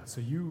mind. Yeah, so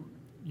you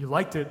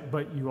liked it,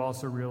 but you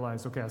also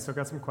realized, okay, I still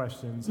got some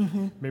questions.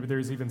 Maybe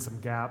there's even some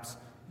gaps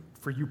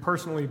for you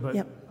personally, but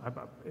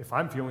if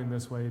I'm feeling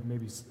this way,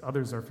 maybe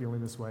others are feeling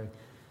this way.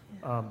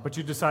 But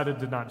you decided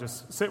to not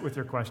just sit with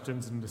your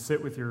questions and to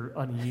sit with your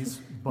unease.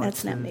 But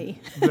that's not me.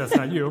 That's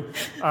not you.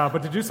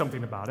 But to do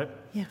something about it.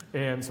 Yeah.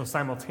 And so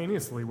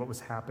simultaneously, what was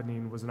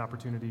happening was an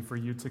opportunity for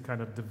you to kind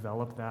of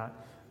develop that.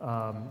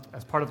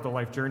 As part of the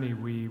life journey,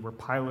 we were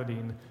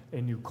piloting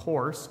a new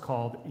course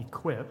called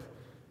Equip.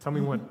 Tell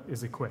me what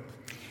is Equip.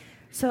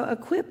 So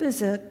Equip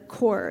is a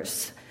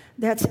course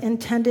that's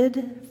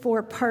intended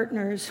for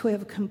partners who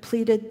have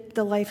completed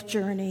the life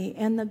journey,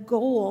 and the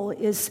goal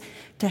is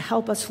to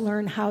help us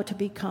learn how to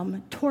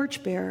become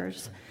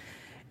torchbearers.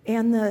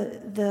 And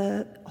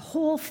the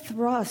whole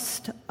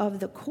thrust of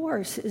the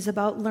course is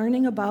about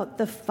learning about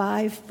the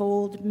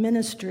 5-fold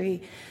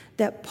ministry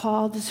that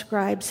Paul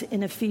describes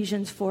in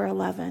Ephesians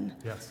 4:11.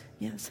 Yes.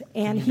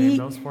 And can you name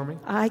those for me?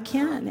 I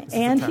can.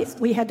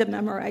 We had to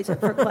memorize it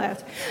for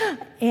class.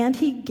 And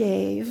he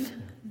gave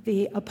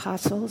the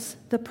apostles,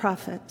 the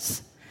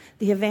prophets,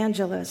 the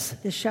evangelists,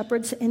 the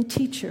shepherds and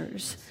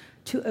teachers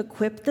to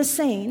equip the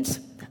saints,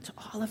 that's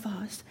all of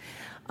us,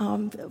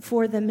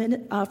 for the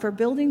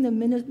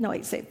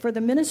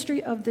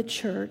ministry of the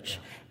church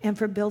and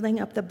for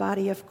building up the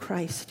body of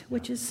Christ,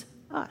 which is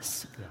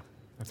us. Yeah,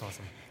 that's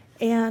awesome.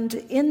 And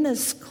in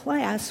this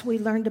class, we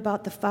learned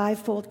about the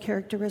fivefold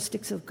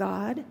characteristics of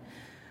God,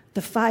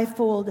 the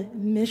fivefold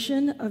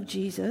mission of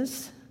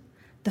Jesus,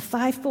 the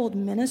fivefold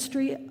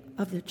ministry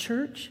of the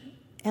church,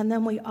 and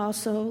then we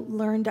also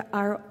learned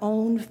our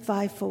own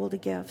fivefold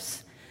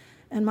gifts.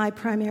 And my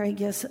primary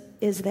gift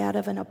is that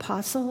of an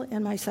apostle,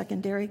 and my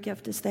secondary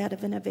gift is that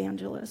of an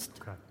evangelist.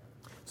 Okay.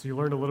 So you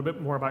learned a little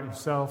bit more about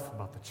yourself,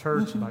 about the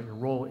church, about your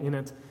role in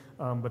it.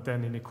 But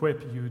then in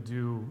Equip, you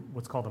do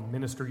what's called a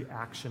ministry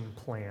action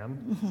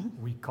plan.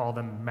 We call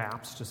them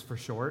MAPs, just for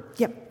short.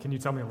 Yep. Can you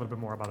tell me a little bit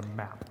more about a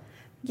MAP?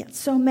 Yes,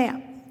 so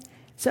MAP.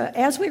 So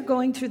as we're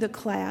going through the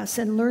class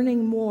and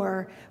learning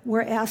more,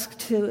 we're asked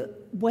to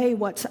weigh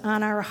what's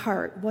on our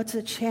heart, what's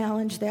a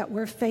challenge that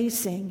we're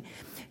facing,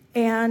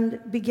 and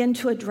begin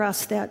to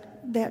address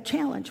that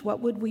challenge. What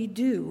would we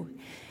do?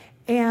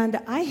 And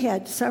I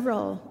had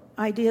several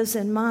ideas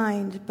in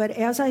mind, but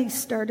as I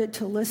started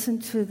to listen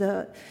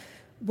to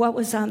what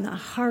was on the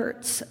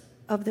hearts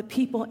of the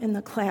people in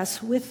the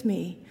class with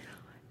me,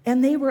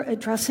 and they were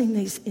addressing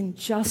these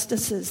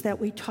injustices that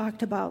we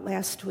talked about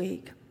last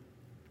week,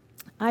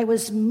 I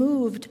was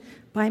moved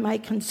by my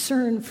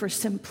concern for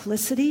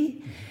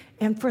simplicity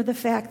and for the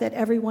fact that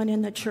everyone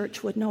in the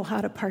church would know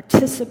how to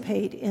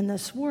participate in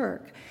this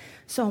work.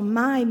 So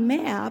my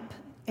map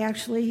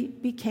actually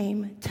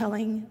became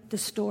telling the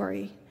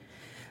story.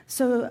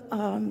 So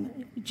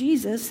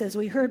Jesus, as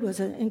we heard, was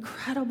an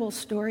incredible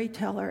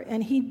storyteller,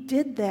 and he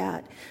did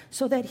that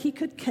so that he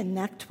could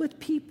connect with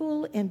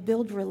people and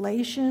build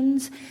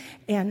relations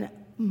and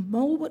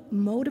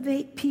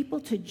motivate people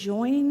to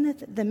join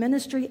the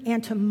ministry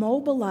and to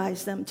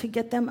mobilize them to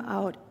get them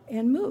out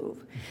and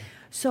move.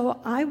 So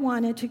I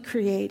wanted to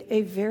create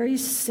a very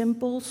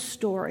simple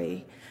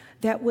story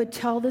that would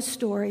tell the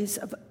stories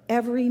of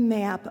every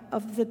map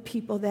of the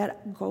people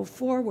that go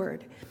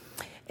forward.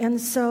 And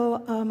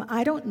so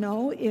I don't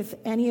know if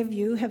any of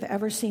you have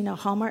ever seen a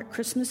Hallmark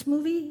Christmas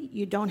movie.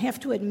 You don't have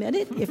to admit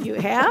it if you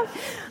have.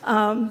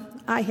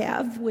 I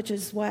have, which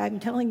is why I'm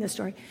telling this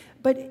story.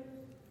 But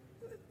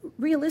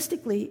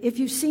realistically, if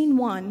you've seen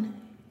one,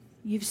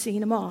 you've seen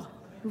them all.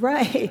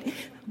 Right.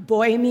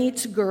 Boy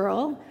meets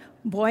girl.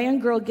 Boy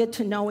and girl get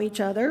to know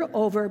each other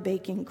over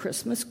baking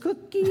Christmas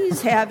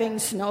cookies, having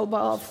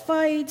snowball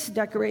fights,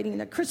 decorating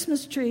the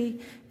Christmas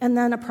tree, and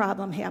then a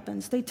problem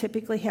happens. They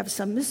typically have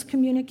some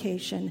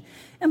miscommunication,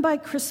 and by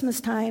Christmas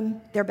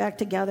time, they're back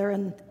together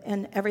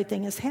and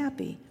everything is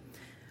happy.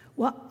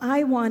 Well,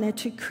 I wanted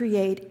to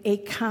create a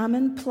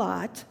common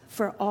plot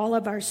for all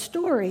of our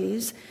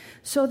stories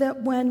so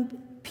that when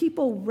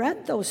people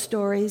read those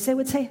stories, they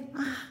would say,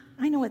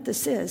 I know what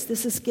this is.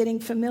 This is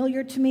getting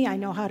familiar to me. I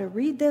know how to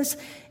read this,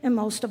 and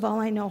most of all,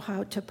 I know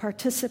how to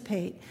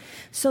participate.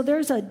 So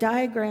there's a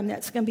diagram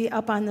that's going to be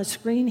up on the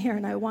screen here,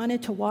 and I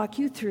wanted to walk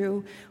you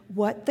through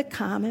what the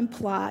common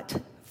plot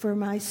for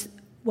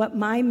what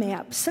my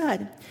map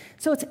said.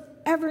 So it's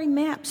every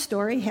map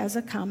story has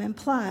a common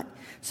plot.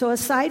 So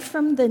aside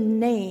from the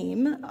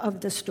name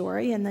of the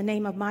story, and the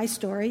name of my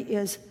story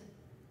is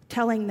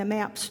telling the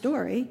map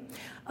story,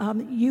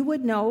 you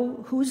would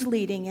know who's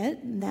leading it,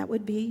 and that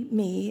would be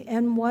me,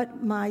 and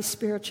what my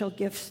spiritual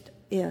gift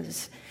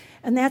is.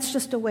 And that's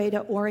just a way to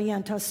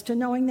orient us to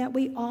knowing that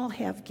we all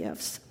have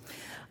gifts.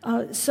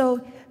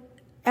 So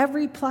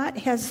every plot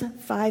has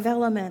 5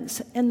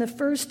 elements, and the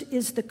first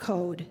is the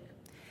code.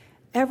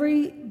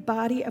 Every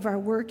body of our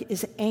work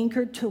is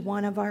anchored to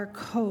one of our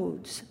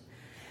codes.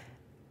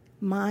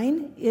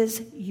 Mine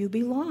is you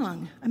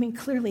belong. I mean,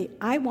 clearly,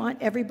 I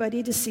want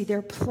everybody to see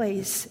their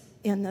place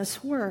in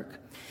this work.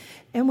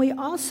 And we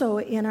also,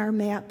 in our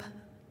map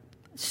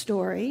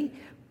story,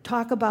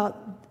 talk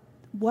about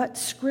what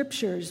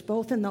scriptures,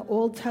 both in the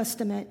Old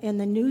Testament and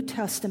the New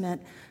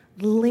Testament,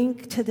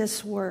 link to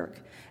this work.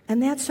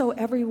 And that's so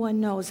everyone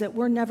knows that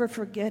we're never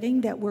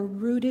forgetting that we're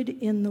rooted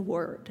in the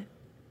Word.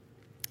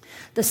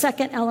 The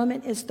second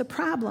element is the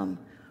problem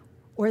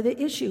or the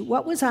issue.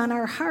 What was on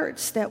our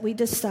hearts that we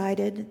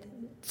decided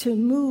to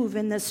move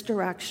in this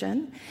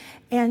direction?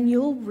 And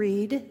you'll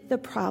read the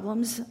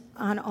problems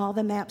on all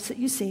the maps that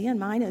you see, and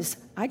mine is,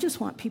 I just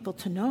want people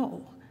to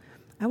know.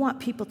 I want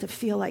people to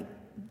feel like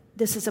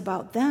this is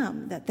about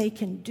them, that they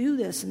can do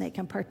this and they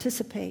can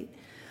participate.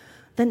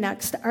 The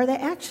next are the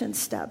action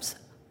steps.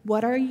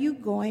 What are you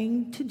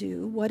going to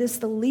do? What is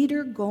the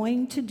leader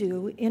going to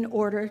do in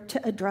order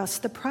to address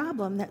the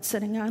problem that's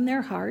sitting on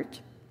their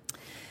heart?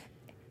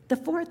 The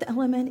fourth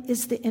element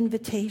is the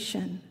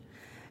invitation.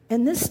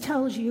 And this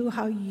tells you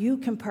how you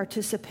can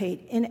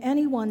participate in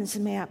anyone's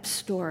map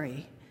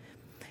story.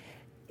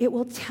 It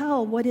will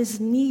tell what is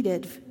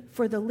needed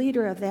for the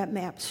leader of that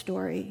map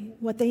story,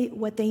 what they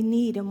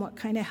need and what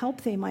kind of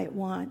help they might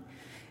want.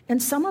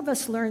 And some of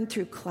us learn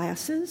through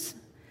classes,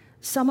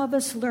 some of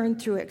us learn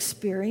through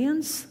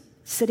experience,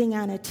 sitting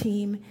on a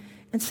team,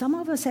 and some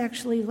of us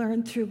actually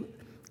learn through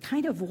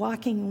kind of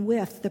walking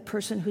with the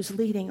person who's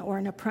leading or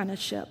an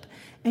apprenticeship.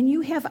 And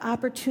you have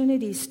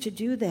opportunities to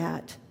do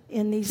that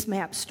in these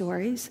map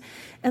stories.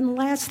 And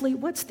lastly,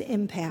 what's the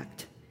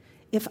impact?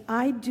 If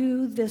I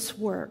do this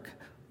work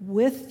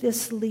with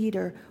this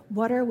leader,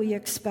 what are we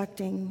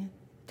expecting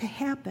to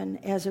happen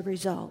as a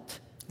result.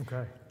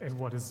 Okay, and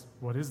what is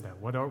that?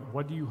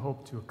 What do you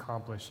hope to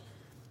accomplish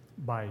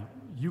by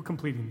you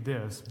completing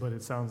this, but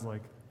it sounds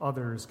like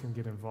others can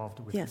get involved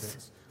with Yes.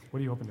 this? What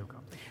are you hoping to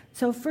accomplish?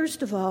 So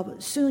first of all,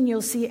 soon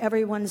you'll see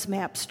everyone's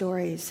map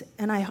stories,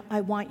 and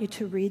I want you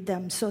to read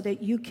them so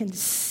that you can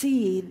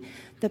see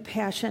the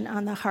passion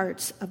on the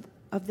hearts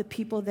of the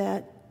people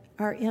that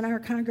are in our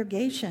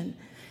congregation.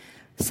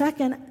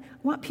 Second, I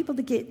want people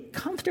to get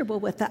comfortable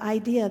with the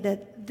idea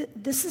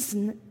that this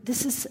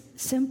is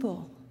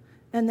simple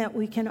and that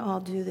we can all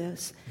do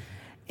this.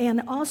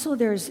 And also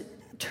there's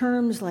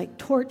terms like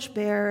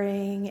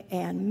torch-bearing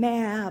and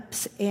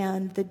maps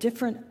and the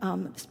different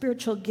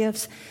spiritual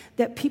gifts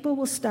that people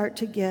will start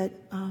to get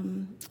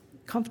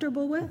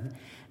comfortable with.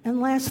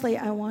 And lastly,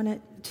 I want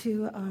it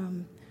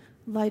to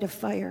light a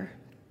fire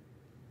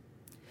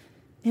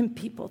in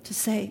people to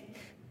say,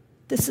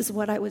 this is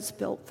what I was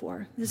built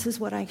for. This is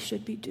what I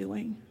should be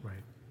doing. Right.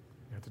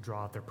 You have to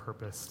draw out their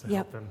purpose to Yep.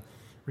 help them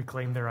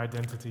reclaim their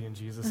identity in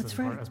Jesus That's as,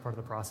 right. as part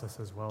of the process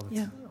as well.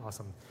 That's Yeah.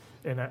 awesome.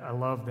 And I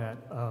love that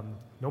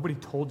nobody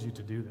told you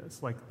to do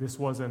this. Like, this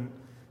wasn't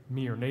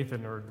me or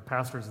Nathan or the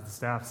pastors or the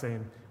staff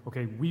saying,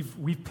 okay,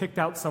 we've picked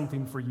out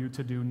something for you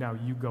to do, now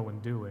you go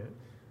and do it.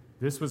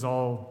 This was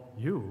all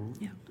you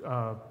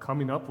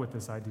coming up with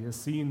this idea,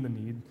 seeing the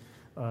need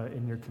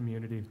in your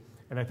community.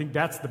 And I think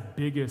that's the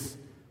biggest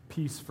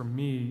piece for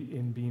me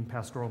in being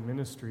pastoral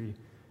ministry,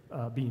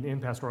 being in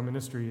pastoral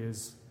ministry,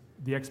 is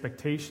the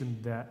expectation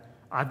that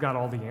I've got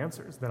all the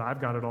answers, that I've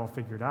got it all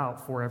figured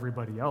out for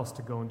everybody else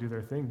to go and do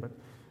their thing. But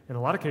in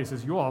a lot of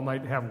cases, you all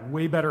might have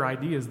way better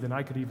ideas than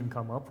I could even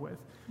come up with,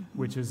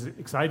 which is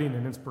exciting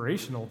and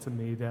inspirational to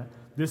me, that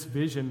this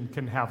vision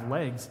can have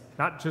legs,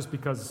 not just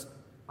because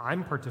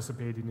I'm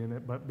participating in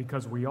it, but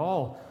because we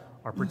all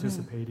are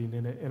participating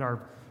in it in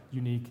our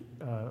unique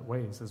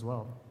ways as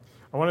well.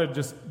 I want to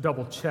just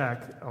double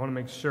check. I want to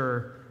make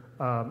sure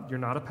you're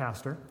not a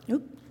pastor.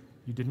 Nope.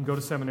 You didn't go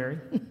to seminary.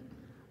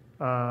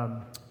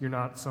 You're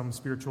not some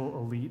spiritual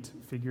elite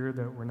figure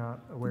that we're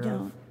not aware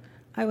of.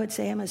 I would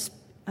say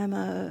I'm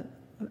a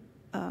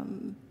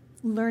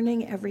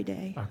learning every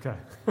day. Okay.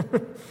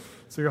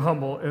 So you're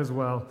humble as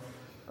well.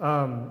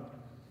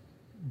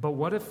 But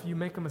what if you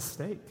make a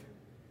mistake?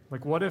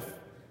 Like, what if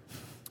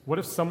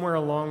somewhere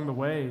along the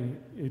way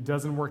it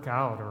doesn't work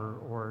out,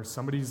 or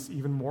somebody's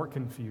even more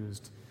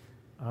confused?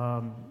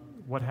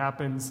 What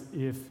happens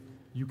if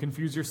you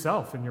confuse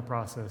yourself in your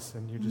process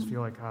and you just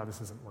feel like, this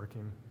isn't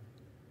working?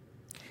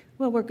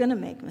 Well, we're going to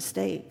make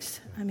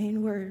mistakes. I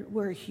mean,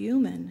 we're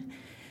human.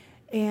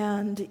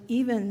 And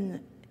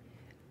even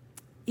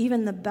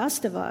the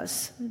best of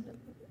us,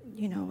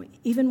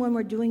 even when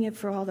we're doing it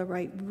for all the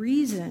right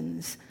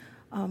reasons,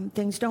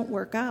 things don't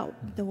work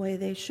out the way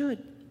they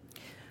should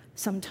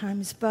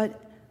sometimes.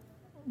 But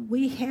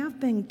we have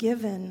been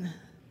given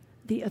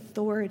the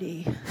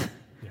authority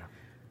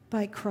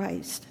by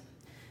Christ.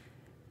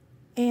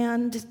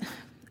 And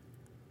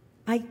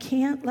I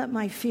can't let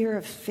my fear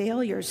of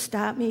failure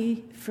stop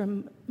me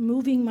from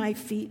moving my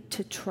feet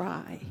to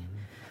try.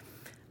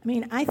 I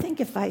mean, I think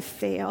if I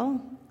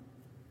fail,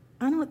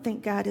 I don't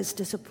think God is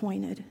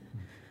disappointed,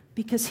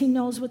 because he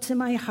knows what's in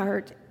my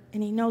heart,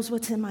 and he knows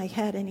what's in my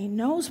head, and he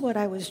knows what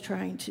I was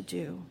trying to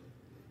do.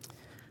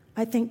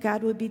 I think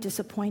God would be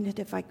disappointed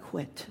if I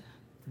quit.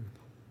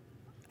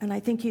 And I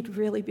think he'd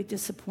really be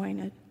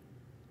disappointed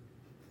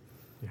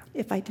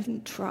if I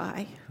didn't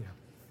try.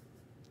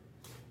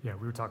 Yeah,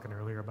 we were talking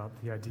earlier about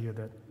the idea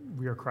that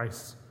we are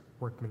Christ's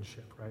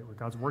workmanship, right? We're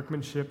God's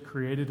workmanship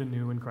created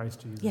anew in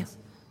Christ Jesus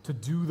to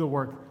do the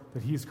work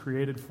that he's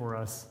created for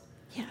us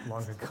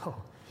long ago,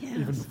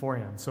 even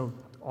beforehand. So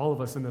all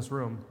of us in this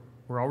room,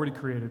 we're already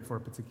created for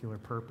a particular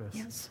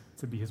purpose,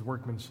 to be his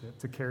workmanship,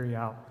 to carry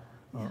out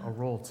a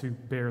role, to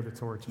bear the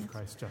torch of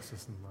Christ's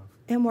justice and love.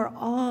 And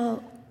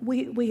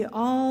we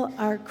all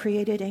are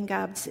created in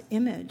God's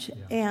image,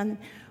 and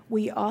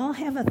we all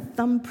have a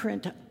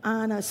thumbprint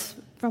on us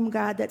from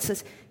God that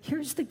says,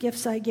 here's the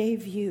gifts I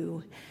gave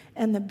you.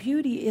 And the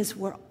beauty is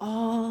we're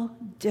all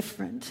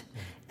different.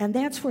 And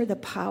that's where the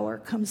power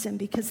comes in,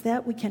 because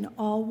that we can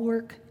all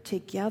work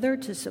together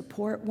to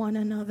support one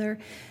another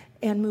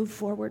and move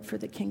forward for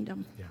the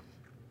kingdom. Yeah.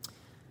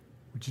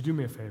 Would you do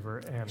me a favor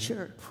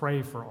and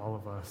pray for all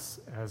of us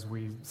as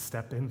we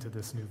step into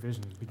this new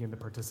vision, begin to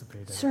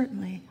participate in it?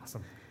 Certainly.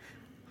 Awesome.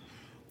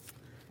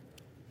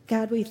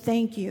 God, we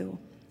thank you.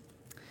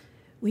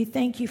 We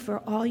thank you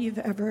for all you've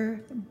ever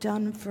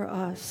done for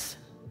us.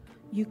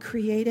 You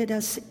created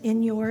us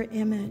in your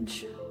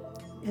image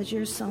as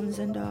your sons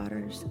and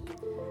daughters.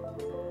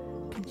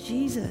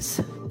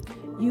 Jesus,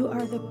 you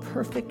are the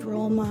perfect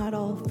role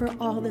model for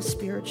all the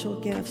spiritual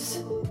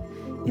gifts.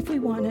 If we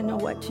want to know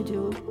what to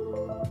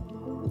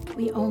do,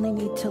 we only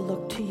need to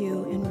look to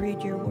you and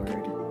read your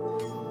word.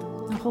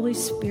 The Holy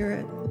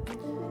Spirit,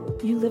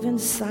 you live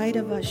inside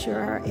of us. You're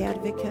our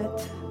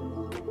advocate.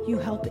 You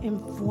help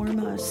inform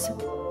us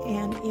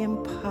and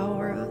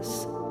empower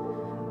us.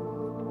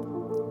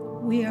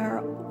 We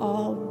are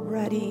all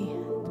ready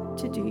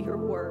to do your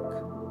work.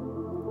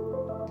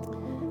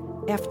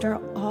 after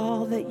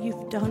all that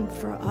you've done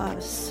for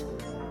us,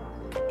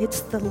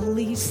 it's the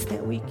least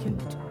that we can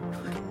do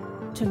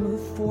to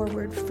move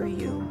forward for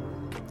you.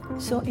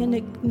 So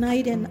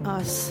ignite in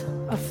us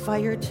a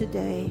fire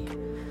today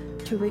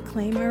to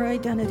reclaim our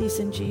identities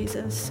in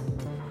Jesus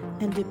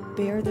and to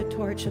bear the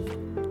torch of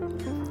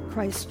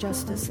Christ's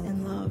justice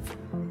and love.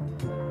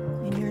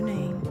 In your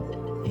name,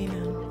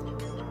 amen.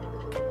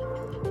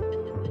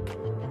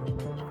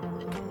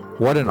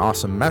 What an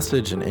awesome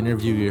message and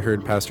interview. You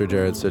heard Pastor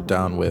Jared sit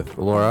down with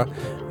Laura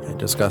and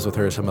discuss with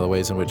her some of the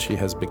ways in which she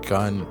has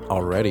begun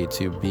already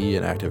to be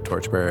an active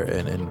torchbearer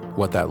and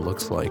what that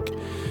looks like.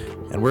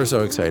 And we're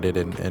so excited.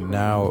 And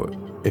now,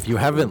 if you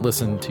haven't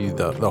listened to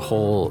the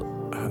whole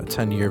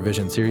 10-year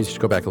vision series, you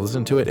should go back and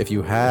listen to it. If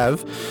you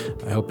have,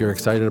 I hope you're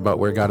excited about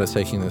where God is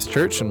taking this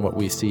church and what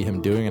we see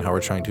him doing and how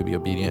we're trying to be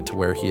obedient to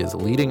where he is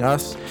leading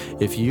us.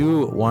 If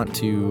you want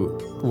to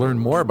learn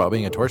more about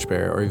being a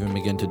torchbearer or even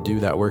begin to do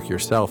that work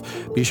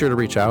yourself, be sure to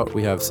reach out.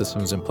 We have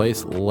systems in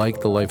place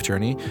like the Life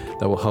Journey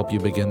that will help you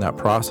begin that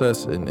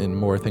process and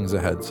more things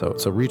ahead.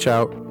 So reach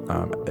out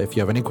if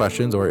you have any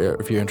questions, or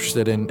if you're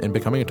interested in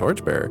becoming a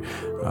torchbearer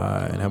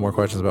and have more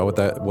questions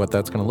about what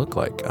that's going to look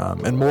like.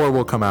 And more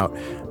will come out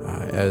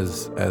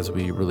as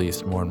we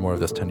release more and more of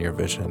this 10-year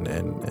vision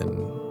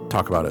and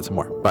talk about it some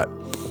more. But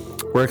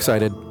we're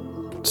excited,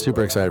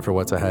 super excited for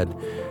what's ahead.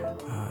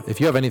 If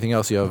you have anything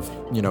else you have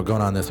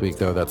going on this week,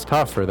 though, that's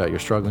tough or that you're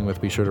struggling with,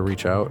 be sure to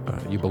reach out.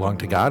 You belong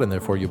to God, and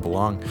therefore you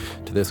belong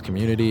to this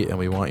community, and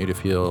we want you to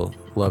feel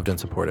loved and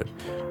supported,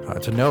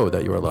 to know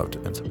that you are loved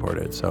and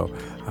supported. So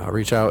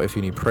reach out if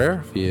you need prayer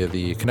via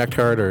the Connect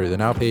card or the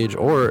Now page,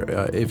 or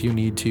if you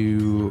need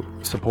to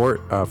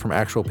support from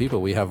actual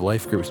people. We have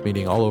life groups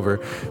meeting all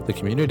over the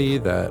community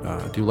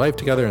that do life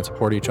together and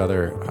support each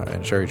other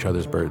and share each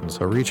other's burdens.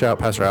 So reach out.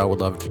 Pastor Al would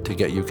love to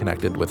get you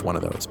connected with one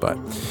of those, but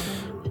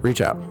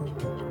reach out.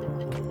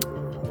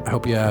 I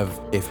hope you have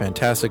a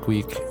fantastic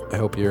week. I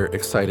hope you're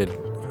excited.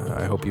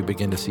 I hope you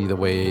begin to see the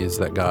ways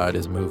that God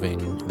is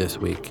moving this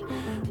week.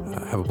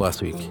 Have a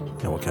blessed week,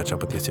 and we'll catch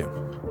up with you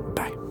soon.